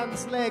 looks,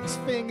 hands, legs,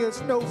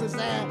 fingers, noses,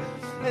 hair.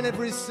 And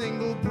every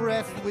single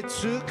breath we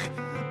took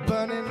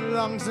burning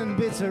lungs and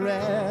bitter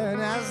air.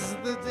 And as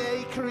the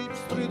day creeps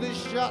through the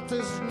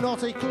shutters,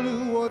 not a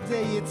clue what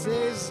day it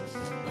is,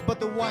 but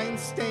the wine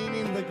stain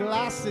in the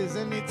glasses,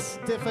 and it's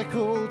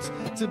difficult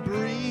to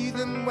breathe.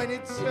 And when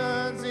it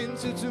turns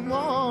into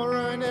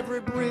tomorrow and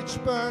every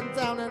bridge burned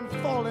down and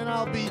fallen,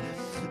 I'll be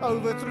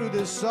over through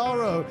the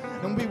sorrow,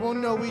 and we won't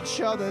know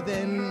each other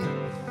then.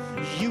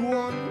 You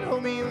won't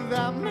know me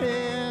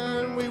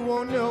then, we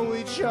won't know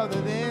each other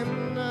then.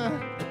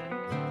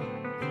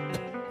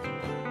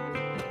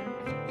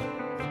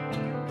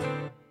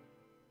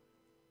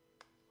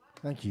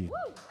 Thank you.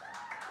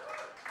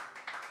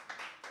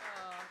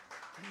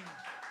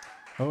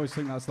 I always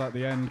think that's like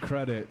the end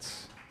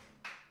credits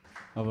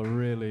of a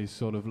really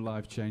sort of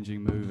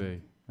life-changing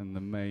movie, and the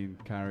main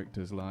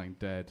character's lying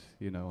dead,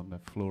 you know, on the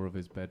floor of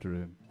his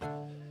bedroom,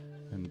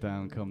 and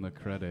down come the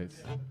credits.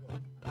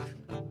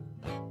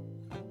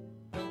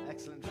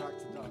 Excellent track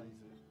to die to.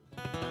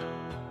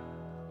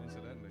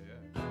 Incidentally,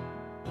 yeah.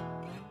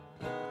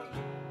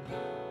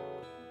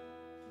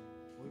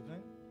 What are we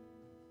playing?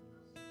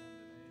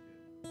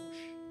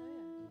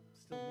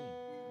 Still me.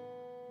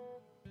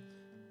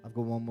 I've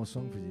got one more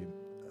song for you.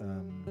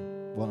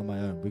 One of my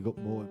own. We got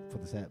more for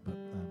the set, but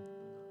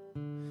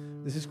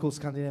this is called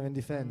Scandinavian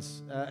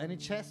Defense. Any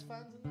chess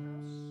fans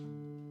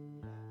in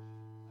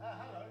the house?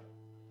 Hello.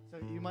 So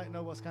you might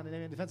know what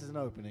Scandinavian Defense is. An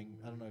opening.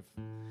 I don't know if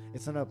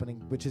it's an opening,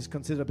 which is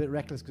considered a bit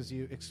reckless because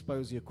you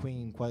expose your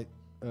queen quite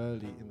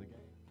early in the game.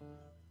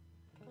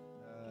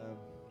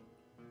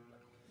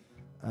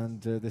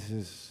 This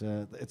is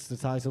it's the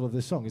title of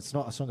this song. It's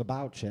not a song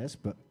about chess,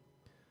 but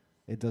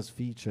it does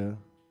feature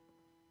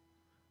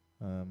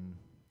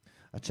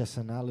a chess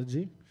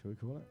analogy, shall we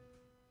call it?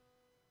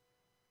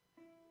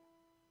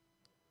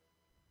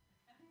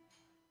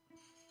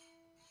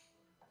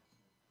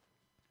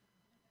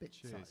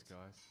 Cheers,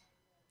 guys.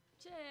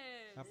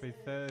 Cheers. Happy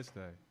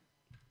Thursday.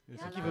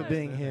 Thank you for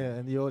being here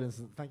in the audience,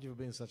 and thank you for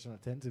being such an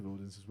attentive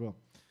audience as well.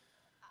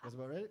 That's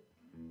about ready?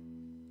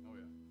 Oh,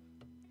 yeah.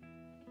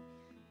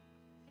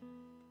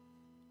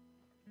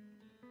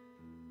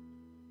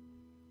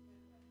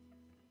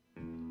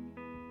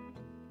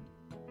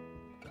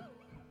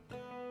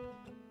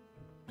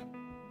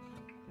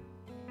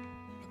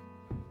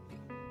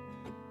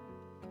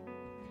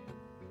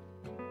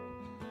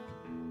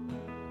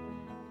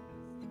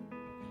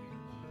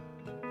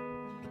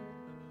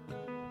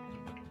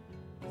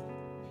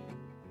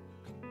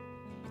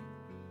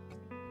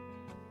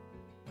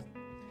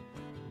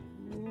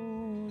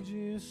 Would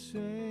you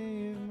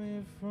save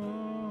me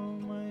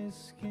from my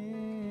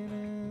skin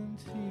and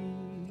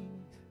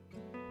teeth,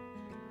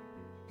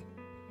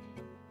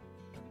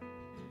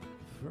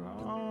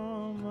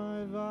 from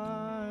my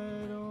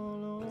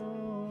vital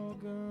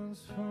organs,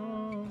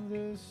 from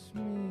this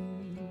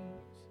meat?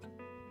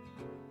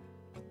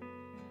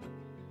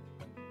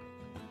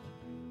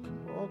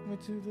 Walk me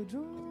to the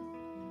door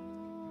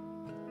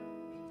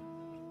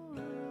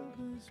of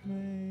this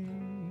maze.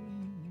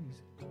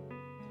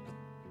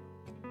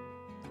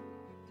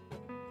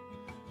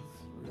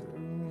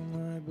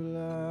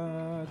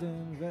 Blood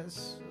and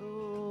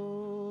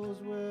vessels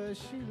where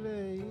she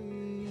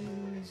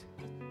lays,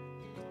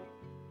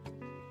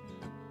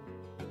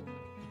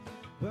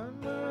 burn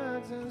my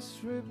rags and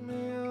strip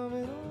me of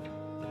it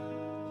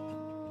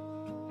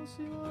all.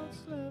 See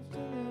what's left,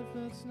 and if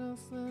that's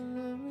nothing,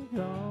 let me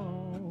go.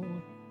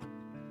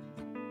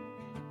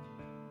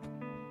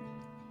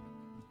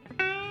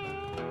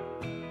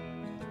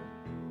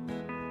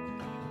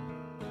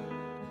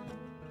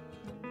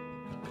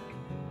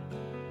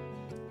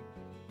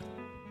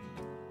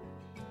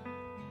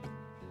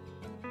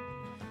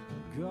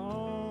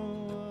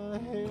 Go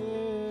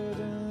ahead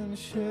and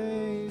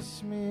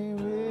chase me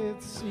with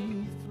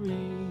C3.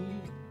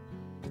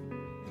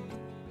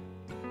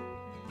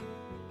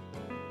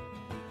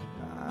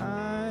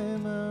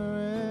 I'm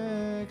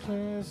a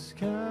reckless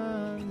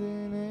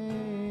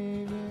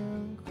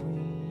Scandinavian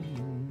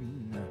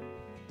queen.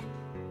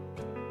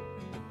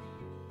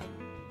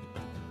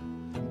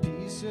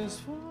 Pieces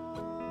fall,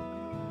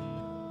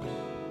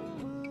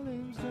 my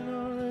limbs do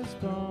not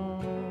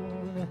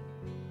respond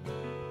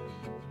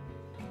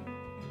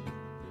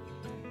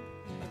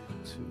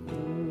to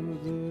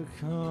the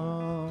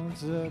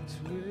contact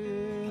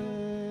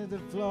with the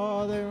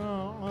floor they're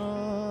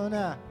on.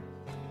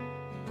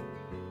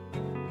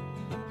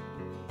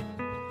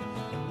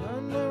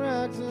 Run the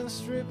rags and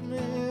strip me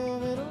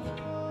of it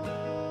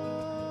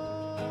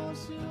all.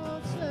 See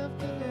what's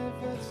left, and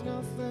if it's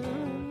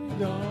nothing, let me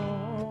go.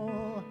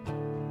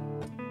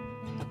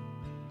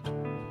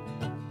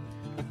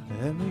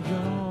 Let me go.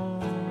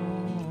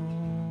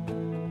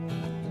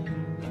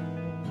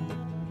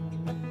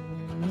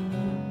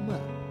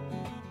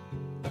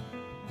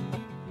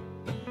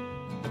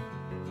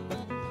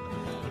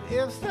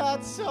 If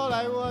that's all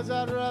I was,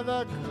 I'd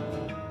rather go.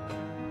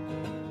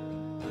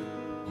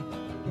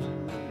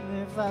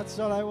 If that's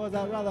all I was,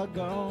 I'd rather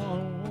go.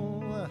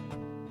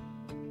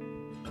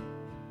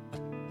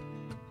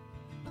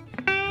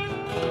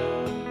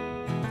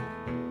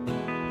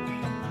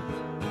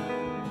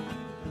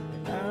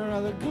 I'd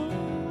rather go.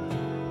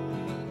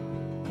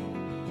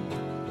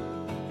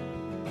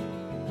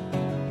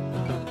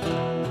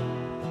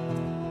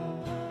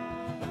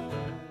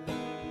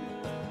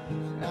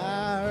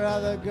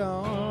 they're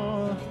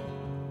gone.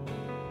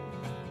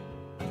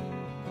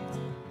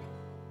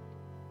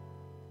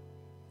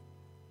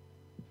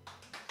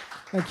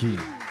 Thank you.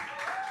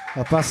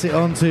 I'll pass it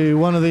on to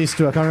one of these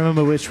two. I can't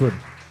remember which one.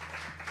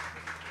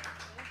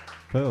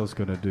 Pearl's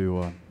gonna do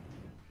one.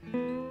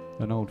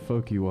 An old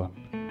folky one.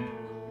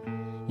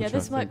 Yeah, Which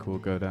this I think will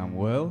go down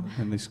well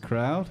in this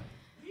crowd.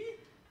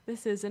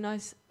 This is a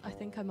nice, I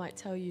think I might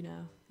tell you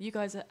now. You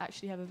guys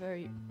actually have a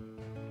very,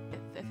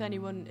 if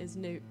anyone is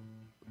new,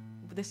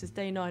 this is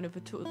day 9 of a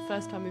tour, the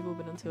first time we've all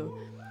been on tour.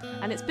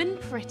 And it's been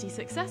pretty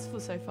successful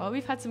so far.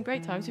 We've had some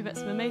great times, we've met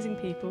some amazing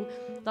people.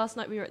 Last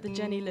night we were at the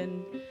Jenny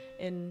Lynn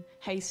in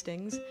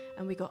Hastings,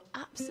 and we got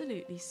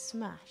absolutely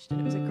smashed,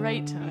 and it was a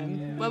great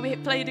time. Well, we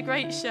played a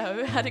great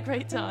show, had a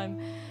great time,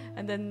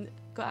 and then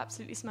got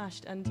absolutely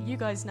smashed. And you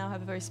guys now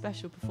have a very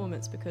special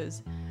performance,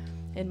 because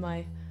in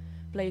my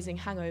blazing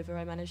hangover,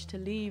 I managed to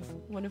leave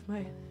one of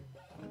my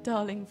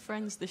darling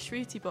friends, the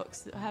Shruti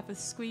box. I have a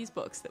squeeze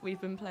box that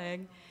we've been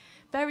playing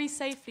very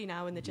safely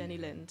now in the Jenny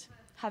Lind,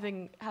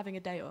 having a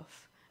day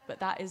off. But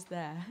that is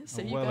there.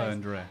 So a you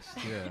well-earned rest,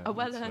 yeah. a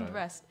well-earned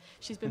rest.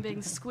 She's been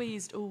being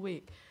squeezed all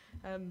week.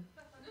 So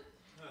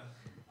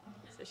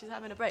she's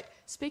having a break.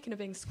 Speaking of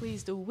being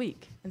squeezed all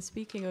week, and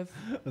speaking of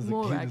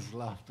Morag. That's the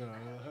laughter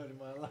I've ever heard in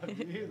my life.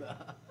 You hear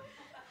that?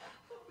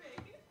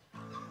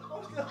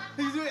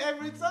 You do it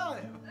every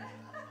time.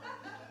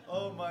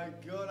 Oh my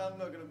God, I'm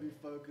not going to be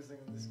focusing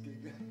on this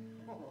gig.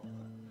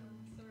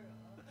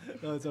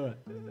 No, it's all right.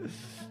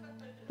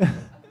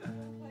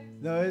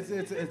 No,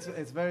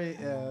 it's very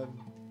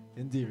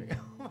endearing.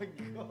 Oh my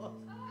God.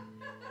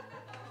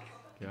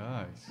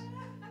 Guys.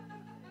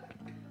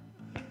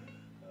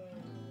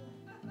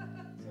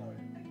 Sorry.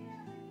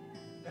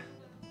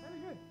 Very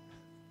good.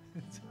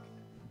 It's okay.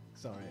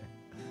 Sorry.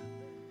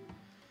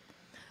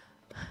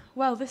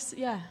 Well, this,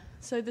 yeah.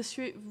 So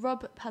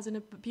Rob has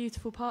a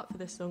beautiful part for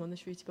this song on the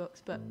Shruti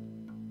box, but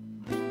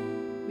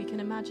we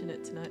can imagine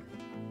it tonight.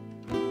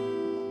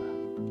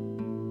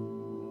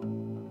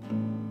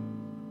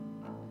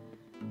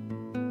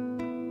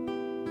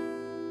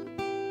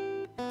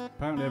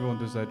 Apparently everyone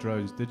does their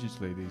drones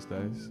digitally these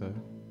days, so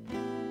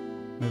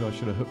maybe I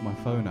should have hooked my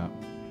phone up.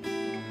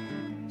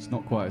 It's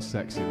not quite as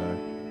sexy though.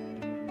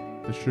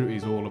 The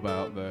Shruti's all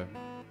about the...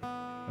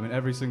 I mean,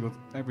 every single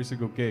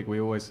gig we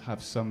always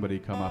have somebody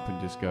come up and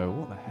just go,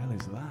 what the hell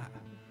is that?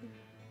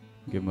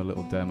 Give them a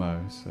little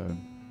demo, so...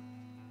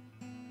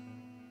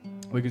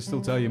 We can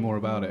still tell you more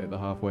about it at the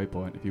halfway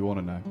point if you want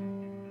to know.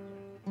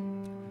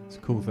 It's a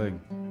cool thing.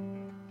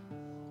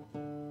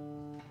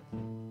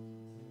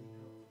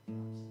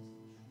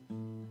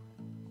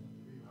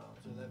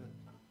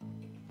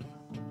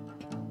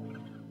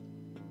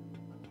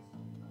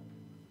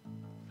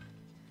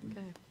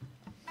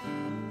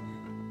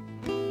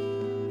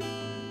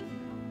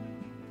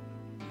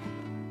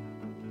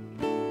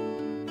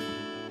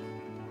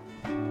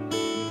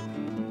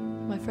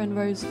 Friend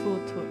Rose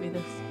Ford taught me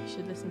this. You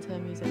should listen to her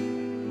music.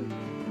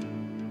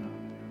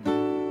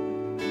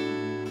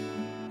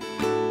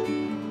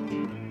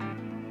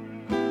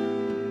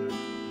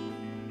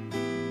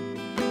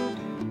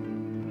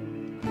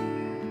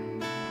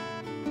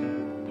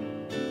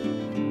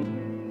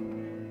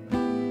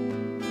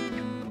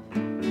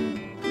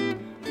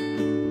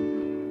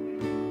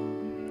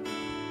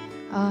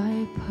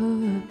 I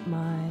put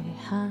my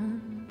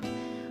hand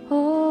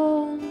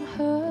on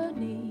her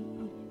knee,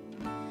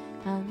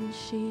 and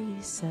she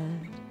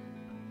said,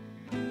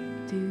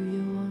 do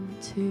you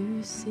want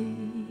to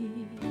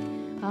see?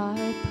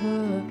 I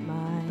put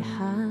my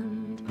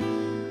hand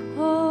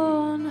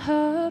on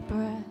her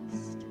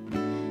breast,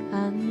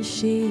 and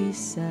she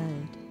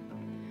said,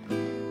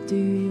 do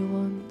you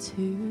want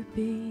to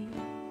be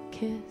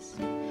kissed?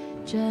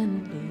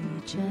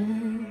 Gently,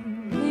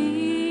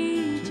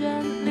 gently,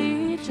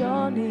 gently,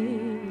 Johnny,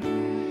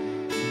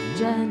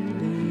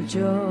 gently,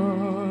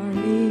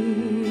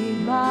 Johnny,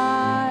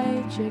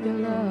 my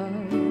gigolo.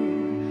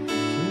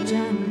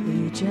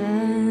 Gently,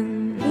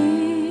 gently,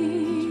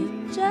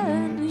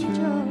 gently,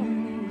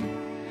 Johnny,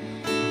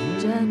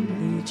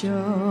 gently,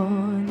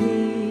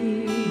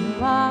 Johnny,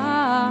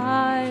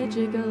 my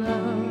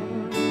gigolo.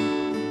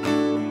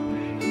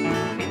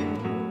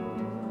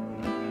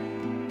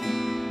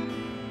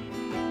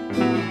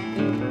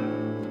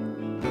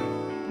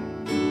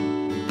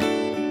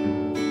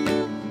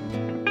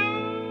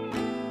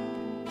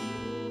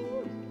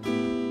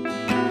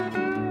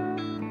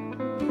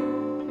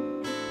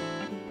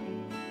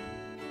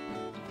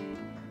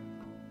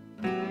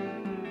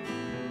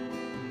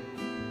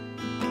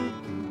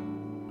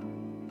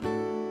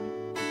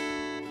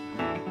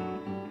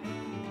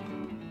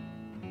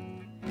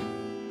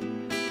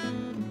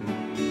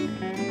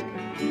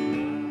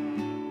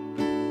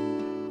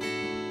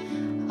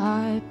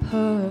 I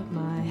put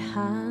my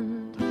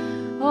hand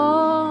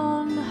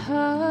on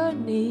her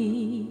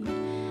knee,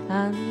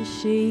 and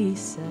she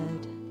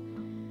said,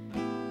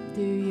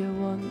 do you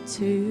want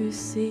to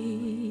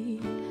see?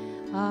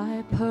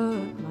 I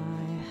put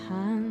my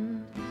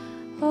hand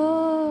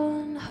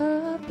on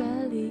her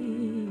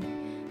belly,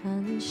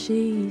 and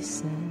she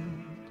said,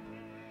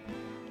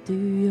 do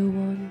you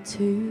want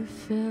to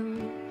fill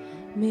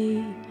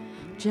me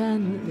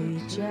gently,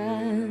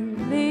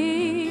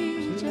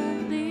 gently,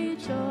 gently,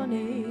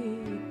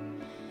 Johnny,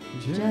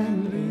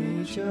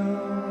 gently,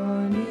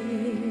 Johnny,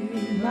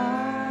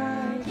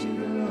 my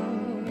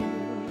gigolo,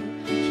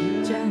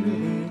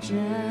 gently,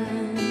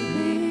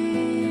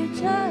 gently,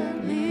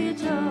 gently,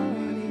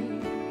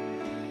 Johnny,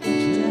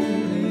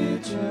 gently,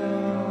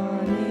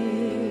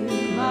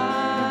 Johnny,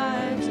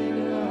 my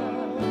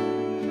gigolo,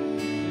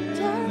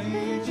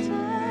 gently,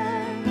 gently,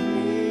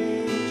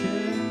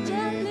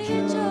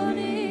 gently,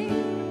 Johnny,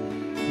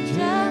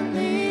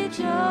 gently,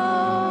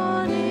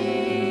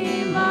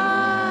 Johnny,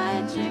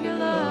 my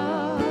gigolo,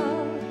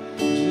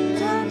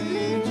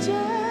 gently,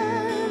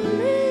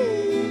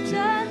 gently,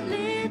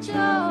 gently,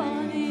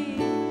 Johnny,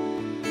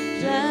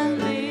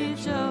 gently,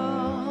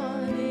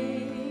 Johnny,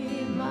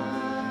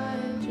 my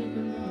gigolo. Do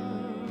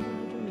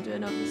you want to do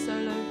another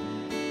solo?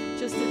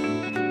 Just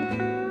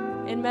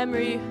in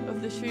memory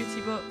of the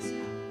Shruti box.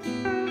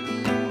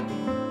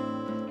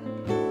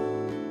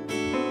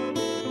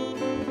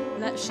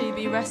 Let she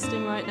be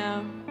resting right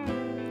now.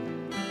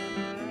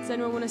 Does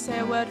anyone want to say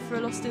a word for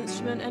a lost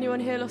instrument?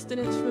 Anyone here lost an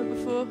instrument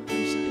before?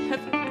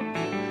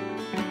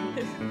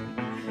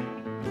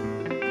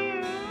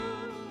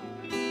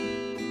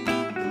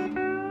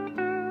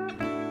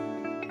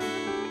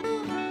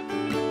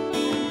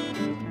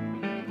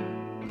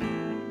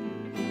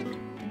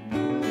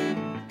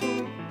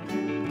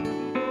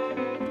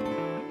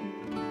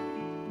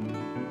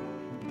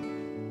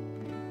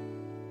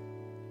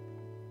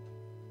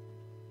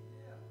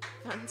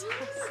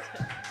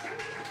 Fantastic.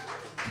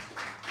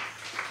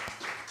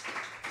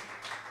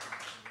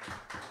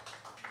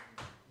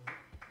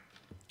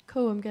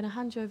 Cool, I'm going to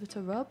hand you over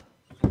to Rob.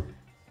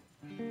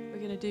 We're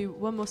going to do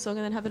one more song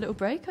and then have a little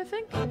break, I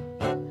think. Is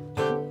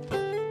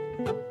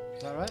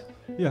that right?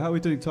 Yeah, how are we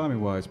doing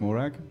timing-wise,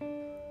 Morag?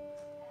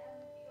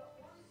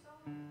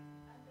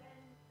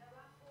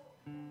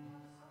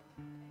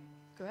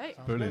 Great.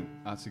 Brilliant.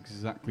 That's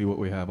exactly what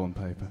we have on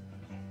paper.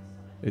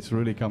 It's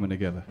really coming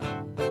together.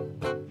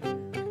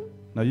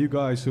 Now, you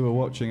guys who are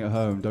watching at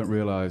home don't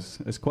realise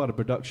there's quite a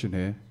production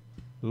here.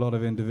 A lot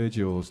of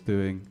individuals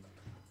doing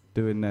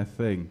their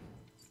thing.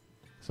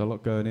 There's a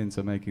lot going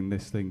into making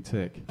this thing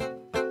tick.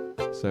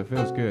 So it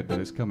feels good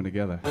that it's coming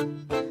together.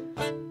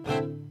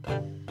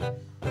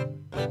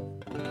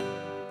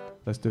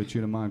 Let's do a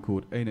tune of mine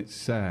called Ain't It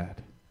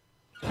Sad.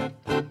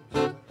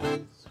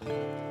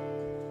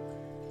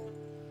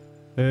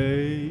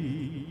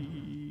 Hey,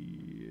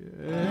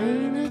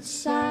 Ain't it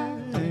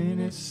sad,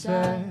 ain't it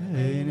sad,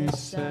 ain't it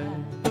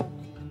sad?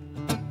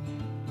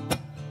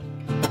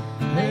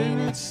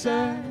 Ain't it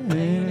sad,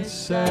 ain't it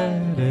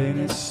sad, ain't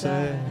it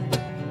sad?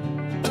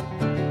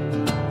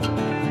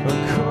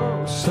 Of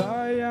course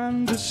I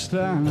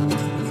understand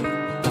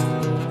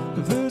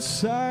the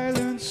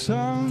silence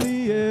on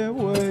the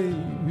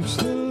airwaves.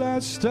 The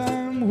last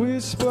time we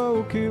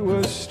spoke it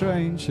was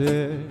strange,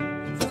 yeah.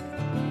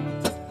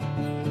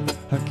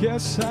 I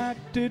guess I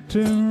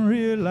didn't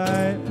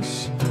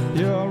realize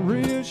your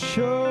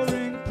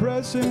reassuring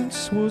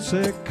presence was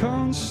a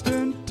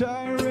constant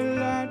I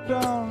relied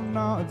on,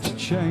 not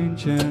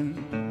changing.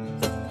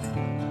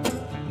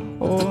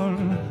 All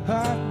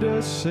I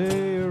dare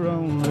say you're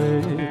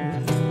only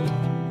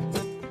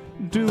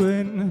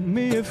doing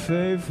me a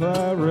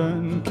favor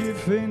and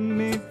giving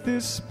me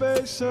this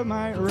space I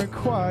might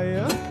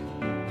require.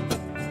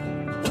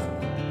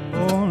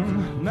 Oh,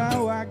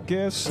 now I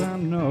guess I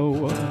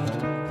know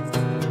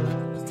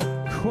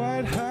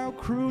quite how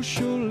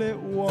crucial it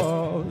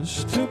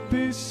was to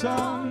be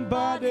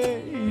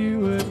somebody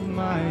you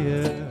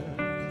admire.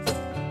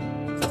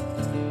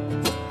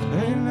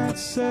 Ain't that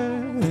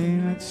sad,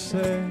 ain't that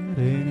sad,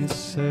 ain't it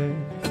sad?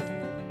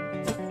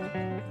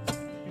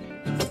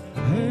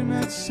 Ain't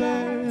that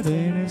sad,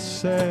 ain't it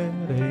sad,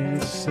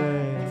 ain't it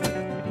sad?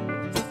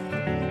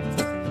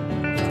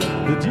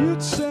 That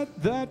you'd said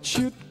that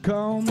you'd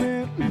call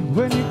me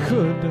when you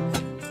could,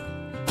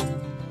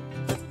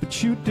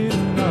 but you did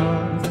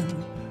not.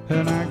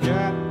 And I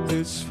got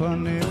this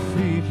funny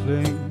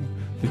feeling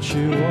that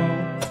you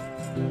won't.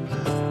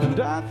 And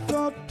I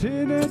thought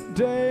in a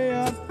day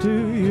or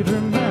two you'd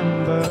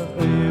remember,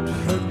 you'd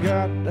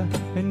forgot,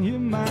 and you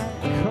might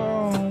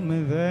call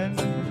me then,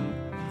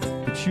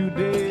 but you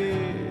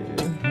did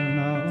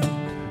not.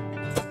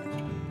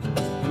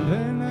 And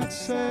ain't that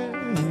sad,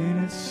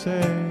 ain't it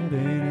sad,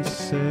 ain't it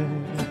sad?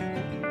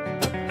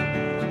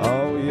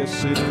 Oh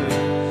yes it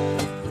is.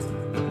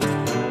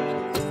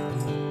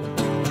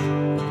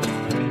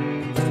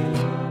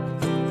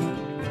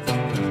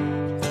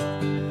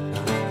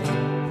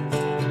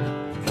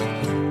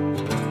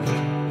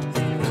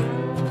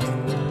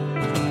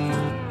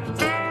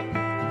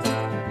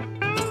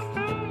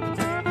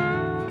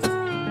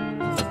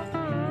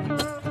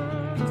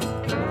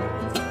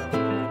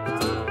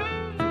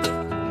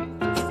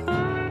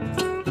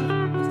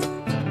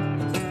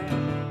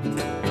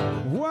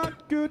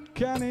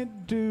 Can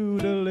it do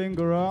to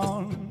linger on?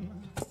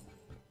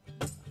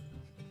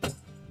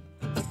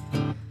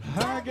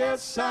 I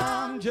guess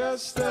I'm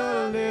just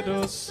a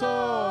little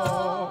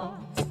sore.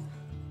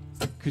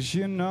 'Cause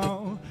you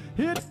know,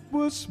 it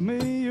was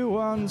me you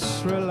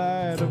once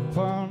relied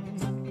upon.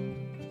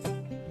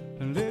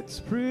 And it's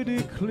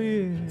pretty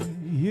clear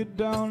you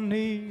don't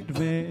need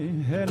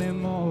me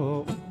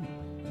anymore.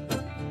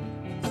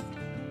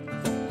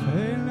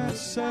 Ain't that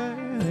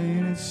sad,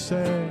 ain't it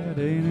sad,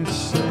 ain't it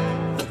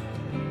sad?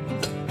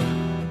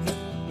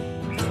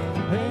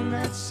 Ain't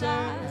that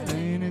sad,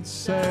 ain't it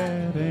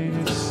sad,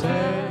 ain't it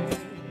sad?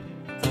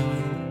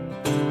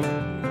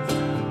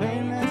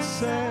 Ain't that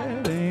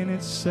sad, ain't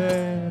it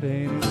sad,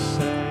 ain't it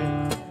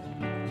sad?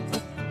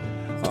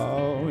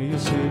 Oh,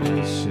 yes it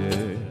is,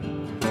 yeah.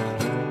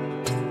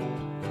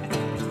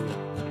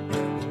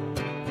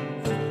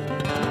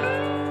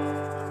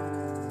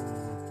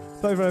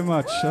 Thank you very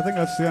much. I think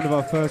that's the end of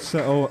our first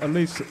set, or at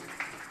least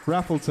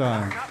raffle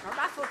time.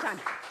 Raffle time.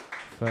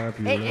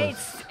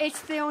 Fabulous.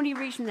 It's the only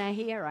reason they're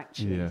here,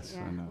 actually. Yes,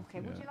 Yeah. I know.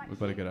 Okay, would you like We to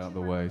better read get out of the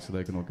some way so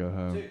they can all go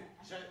home.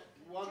 Shall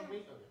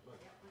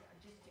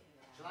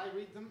I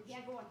read them?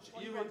 Yeah, go on.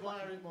 You read one,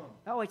 I read one.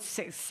 Oh, it's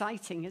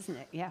exciting, isn't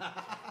it? Yeah.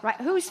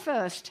 Right, who's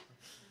first?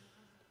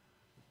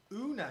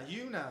 Una.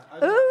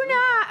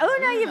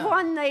 Una, you've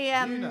won the...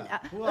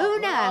 Una.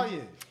 Where are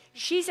you?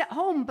 She's at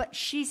home, but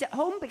she's at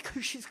home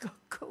because she's got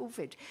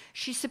COVID.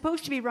 She's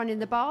supposed to be running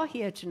the bar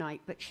here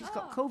tonight, but she's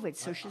got COVID,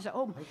 so she's at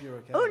home. Hope you're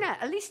okay. Una,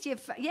 at least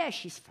you've... Yeah,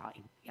 she's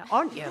fine. Yeah,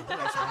 aren't you?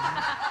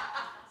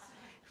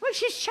 Well,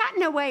 she's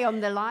chatting away on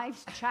the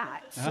live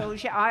chat, so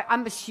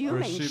I'm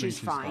assuming she's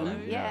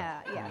fine.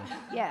 Yeah.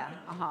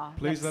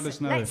 Please let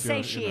us know Let's if say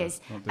you're, she you know, is.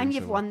 not doing And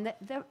you've so won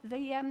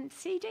the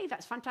CD.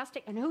 That's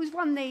fantastic. And who's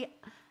won the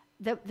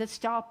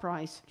star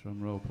prize? Drum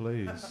roll,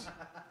 please.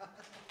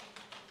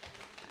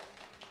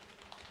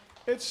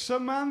 It's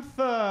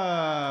Samantha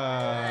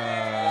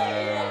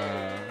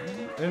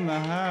in the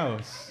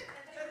house.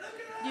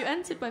 You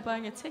entered by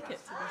buying a ticket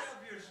to this.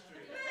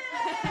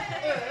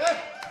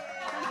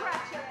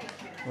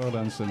 Well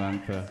done,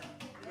 Samantha.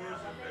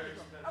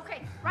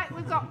 Okay, right,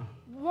 we've got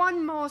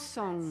one more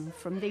song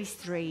from these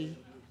three,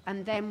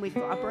 and then we've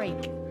got a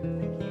break.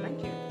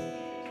 Thank you.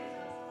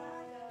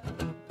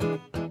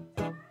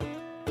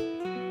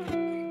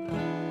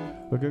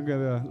 We're going to get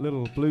a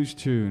little blues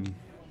tune.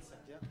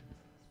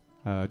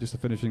 Just to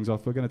finish things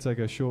off, we're going to take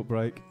a short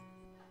break,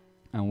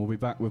 and we'll be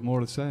back with more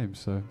of the same,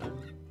 so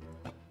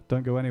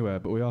don't go anywhere,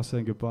 but we are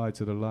saying goodbye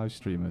to the live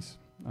streamers,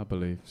 I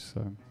believe,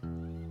 so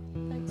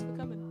Thanks for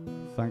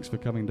coming. thanks for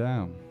coming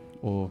down,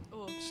 or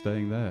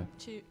staying there.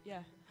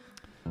 Yeah.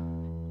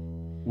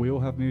 We all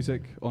have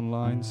music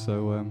online,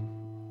 so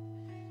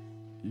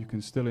you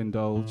can still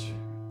indulge,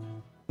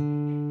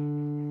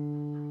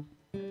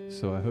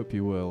 so I hope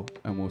you will,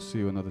 and we'll see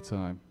you another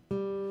time.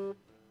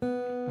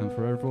 And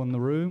for everyone in the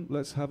room,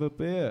 let's have a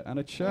beer and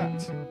a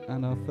chat,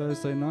 and our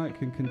Thursday night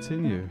can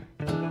continue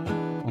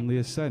on the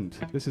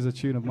ascent. This is a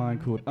tune of mine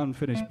called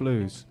Unfinished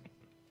Blues.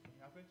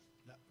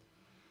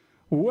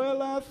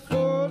 Well, I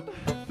thought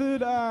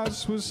that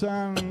ours was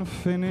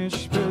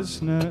unfinished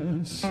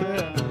business,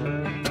 yeah.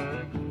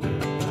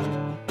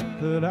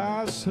 That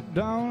ours had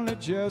only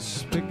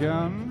just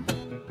begun.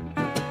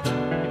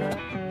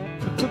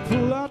 The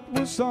plot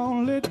was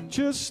only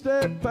just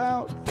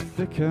about to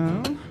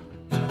thicken.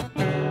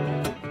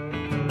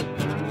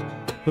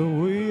 But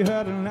we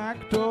had an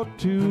act or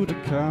two to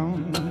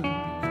come.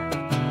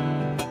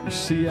 You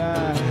see,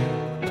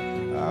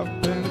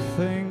 I've been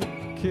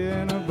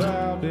thinking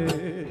about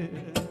it.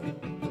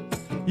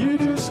 You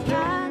just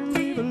can't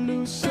leave a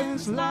loose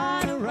ends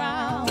lying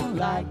around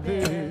like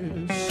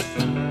this.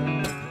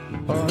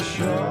 Oh,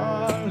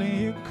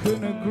 surely you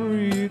can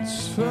agree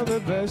it's for the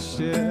best,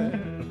 yeah.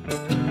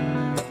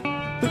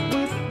 That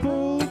we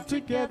pull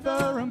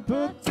together and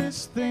put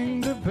this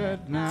thing to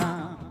bed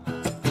now.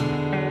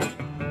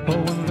 Oh,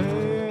 and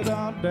lay it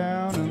all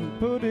down and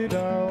put it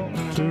all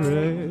to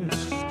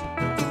rest.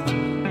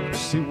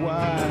 See,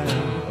 why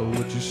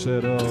would you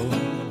settle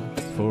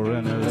for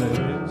any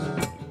less?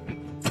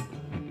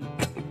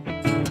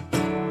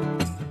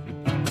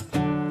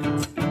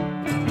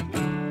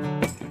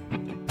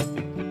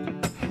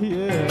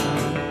 Yeah.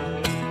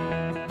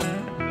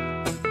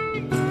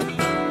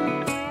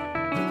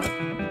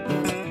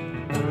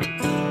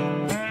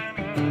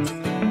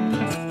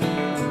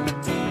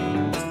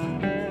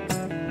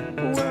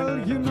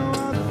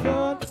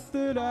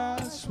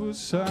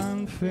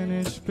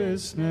 Unfinished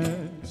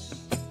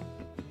business.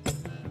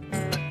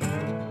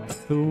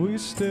 Though we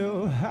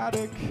still had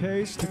a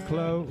case to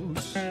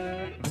close.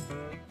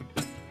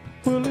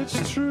 Well,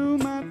 it's true,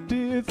 my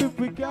dear, that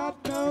we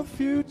got no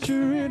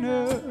future in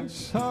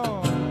us.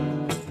 Oh,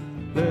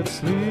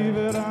 let's leave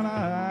it on a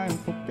high and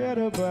forget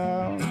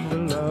about the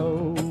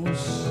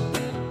lows.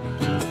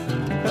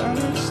 And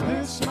it's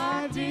this,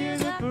 my dear,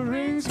 that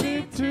brings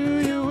me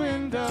to your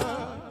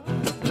window.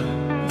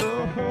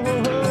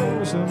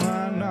 So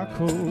my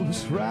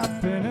knuckles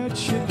rapping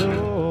at your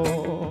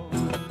door.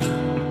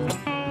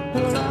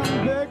 Well,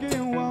 I'm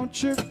begging,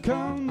 won't you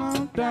come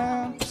on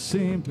down to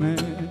see me?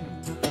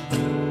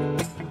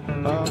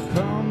 Oh,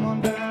 come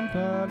on down,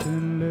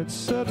 darling, let's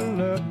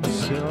settle up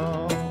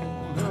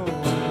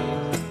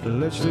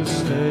let's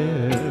just stay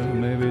here,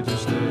 maybe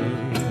just stay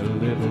a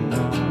little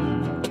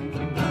while.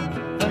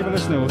 Thank you for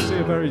listening. We'll see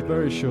you very,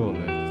 very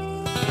shortly.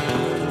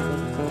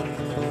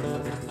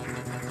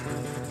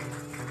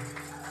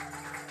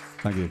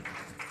 Thank you.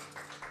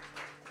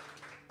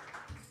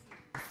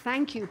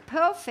 Thank you.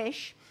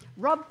 Pearlfish,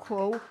 Rob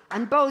Quo,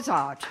 and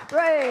Bozard.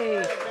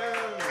 Hooray!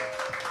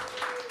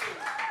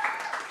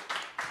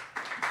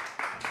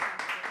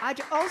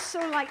 I'd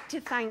also like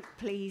to thank,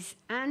 please,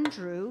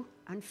 Andrew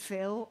and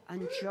Phil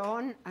and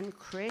John and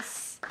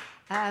Chris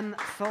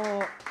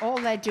for all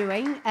they're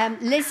doing.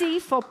 Lizzie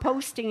for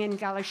posting in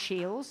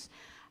Galashiels.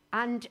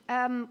 And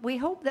we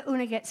hope that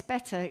Una gets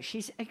better.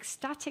 She's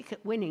ecstatic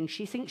at winning.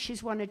 She thinks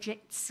she's won a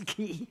jet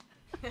ski.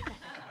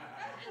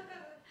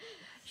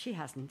 She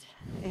hasn't.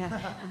 Yeah.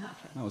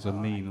 That was a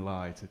mean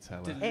lie to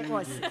tell her. It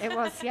was,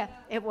 yeah,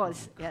 it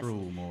was. Yes.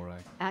 Cruel, Moray.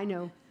 I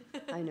know. She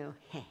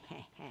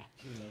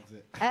loves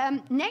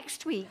it.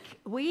 Next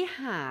week, we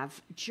have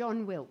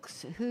John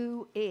Wilkes,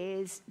 who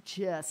is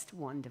just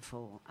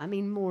wonderful. I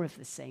mean, more of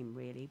the same,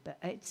 really, but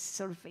it's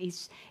sort of,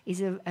 he's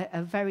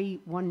a very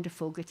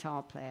wonderful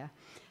guitar player.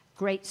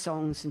 Great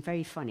songs and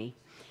very funny.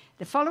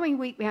 The following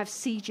week, we have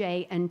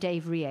CJ and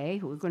Dave Rie,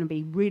 who are going to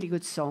be really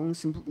good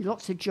songs and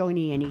lots of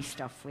Johnny Inney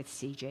stuff with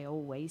CJ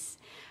always.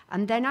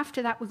 And then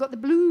after that, we've got the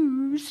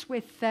blues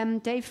with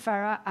Dave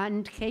Farrar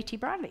and Katie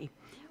Bradley,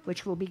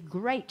 which will be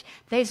great.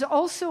 There's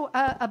also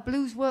a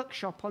blues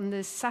workshop on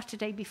the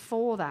Saturday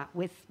before that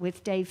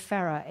with Dave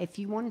Farrar. If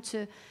you want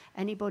to,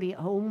 anybody at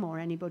home or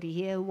anybody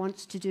here who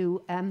wants to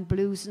do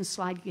blues and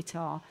slide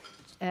guitar,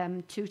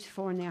 2 to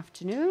 4 in the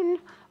afternoon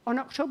on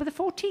October the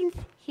 14th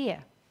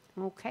here.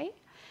 Okay?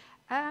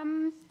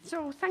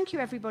 So thank you,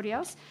 everybody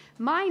else.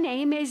 My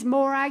name is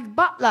Morag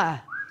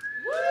Butler.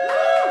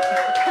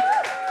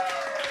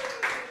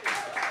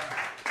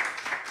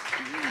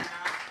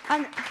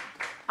 And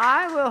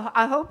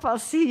I hope I'll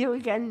see you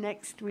again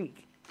next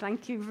week.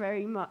 Thank you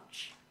very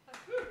much.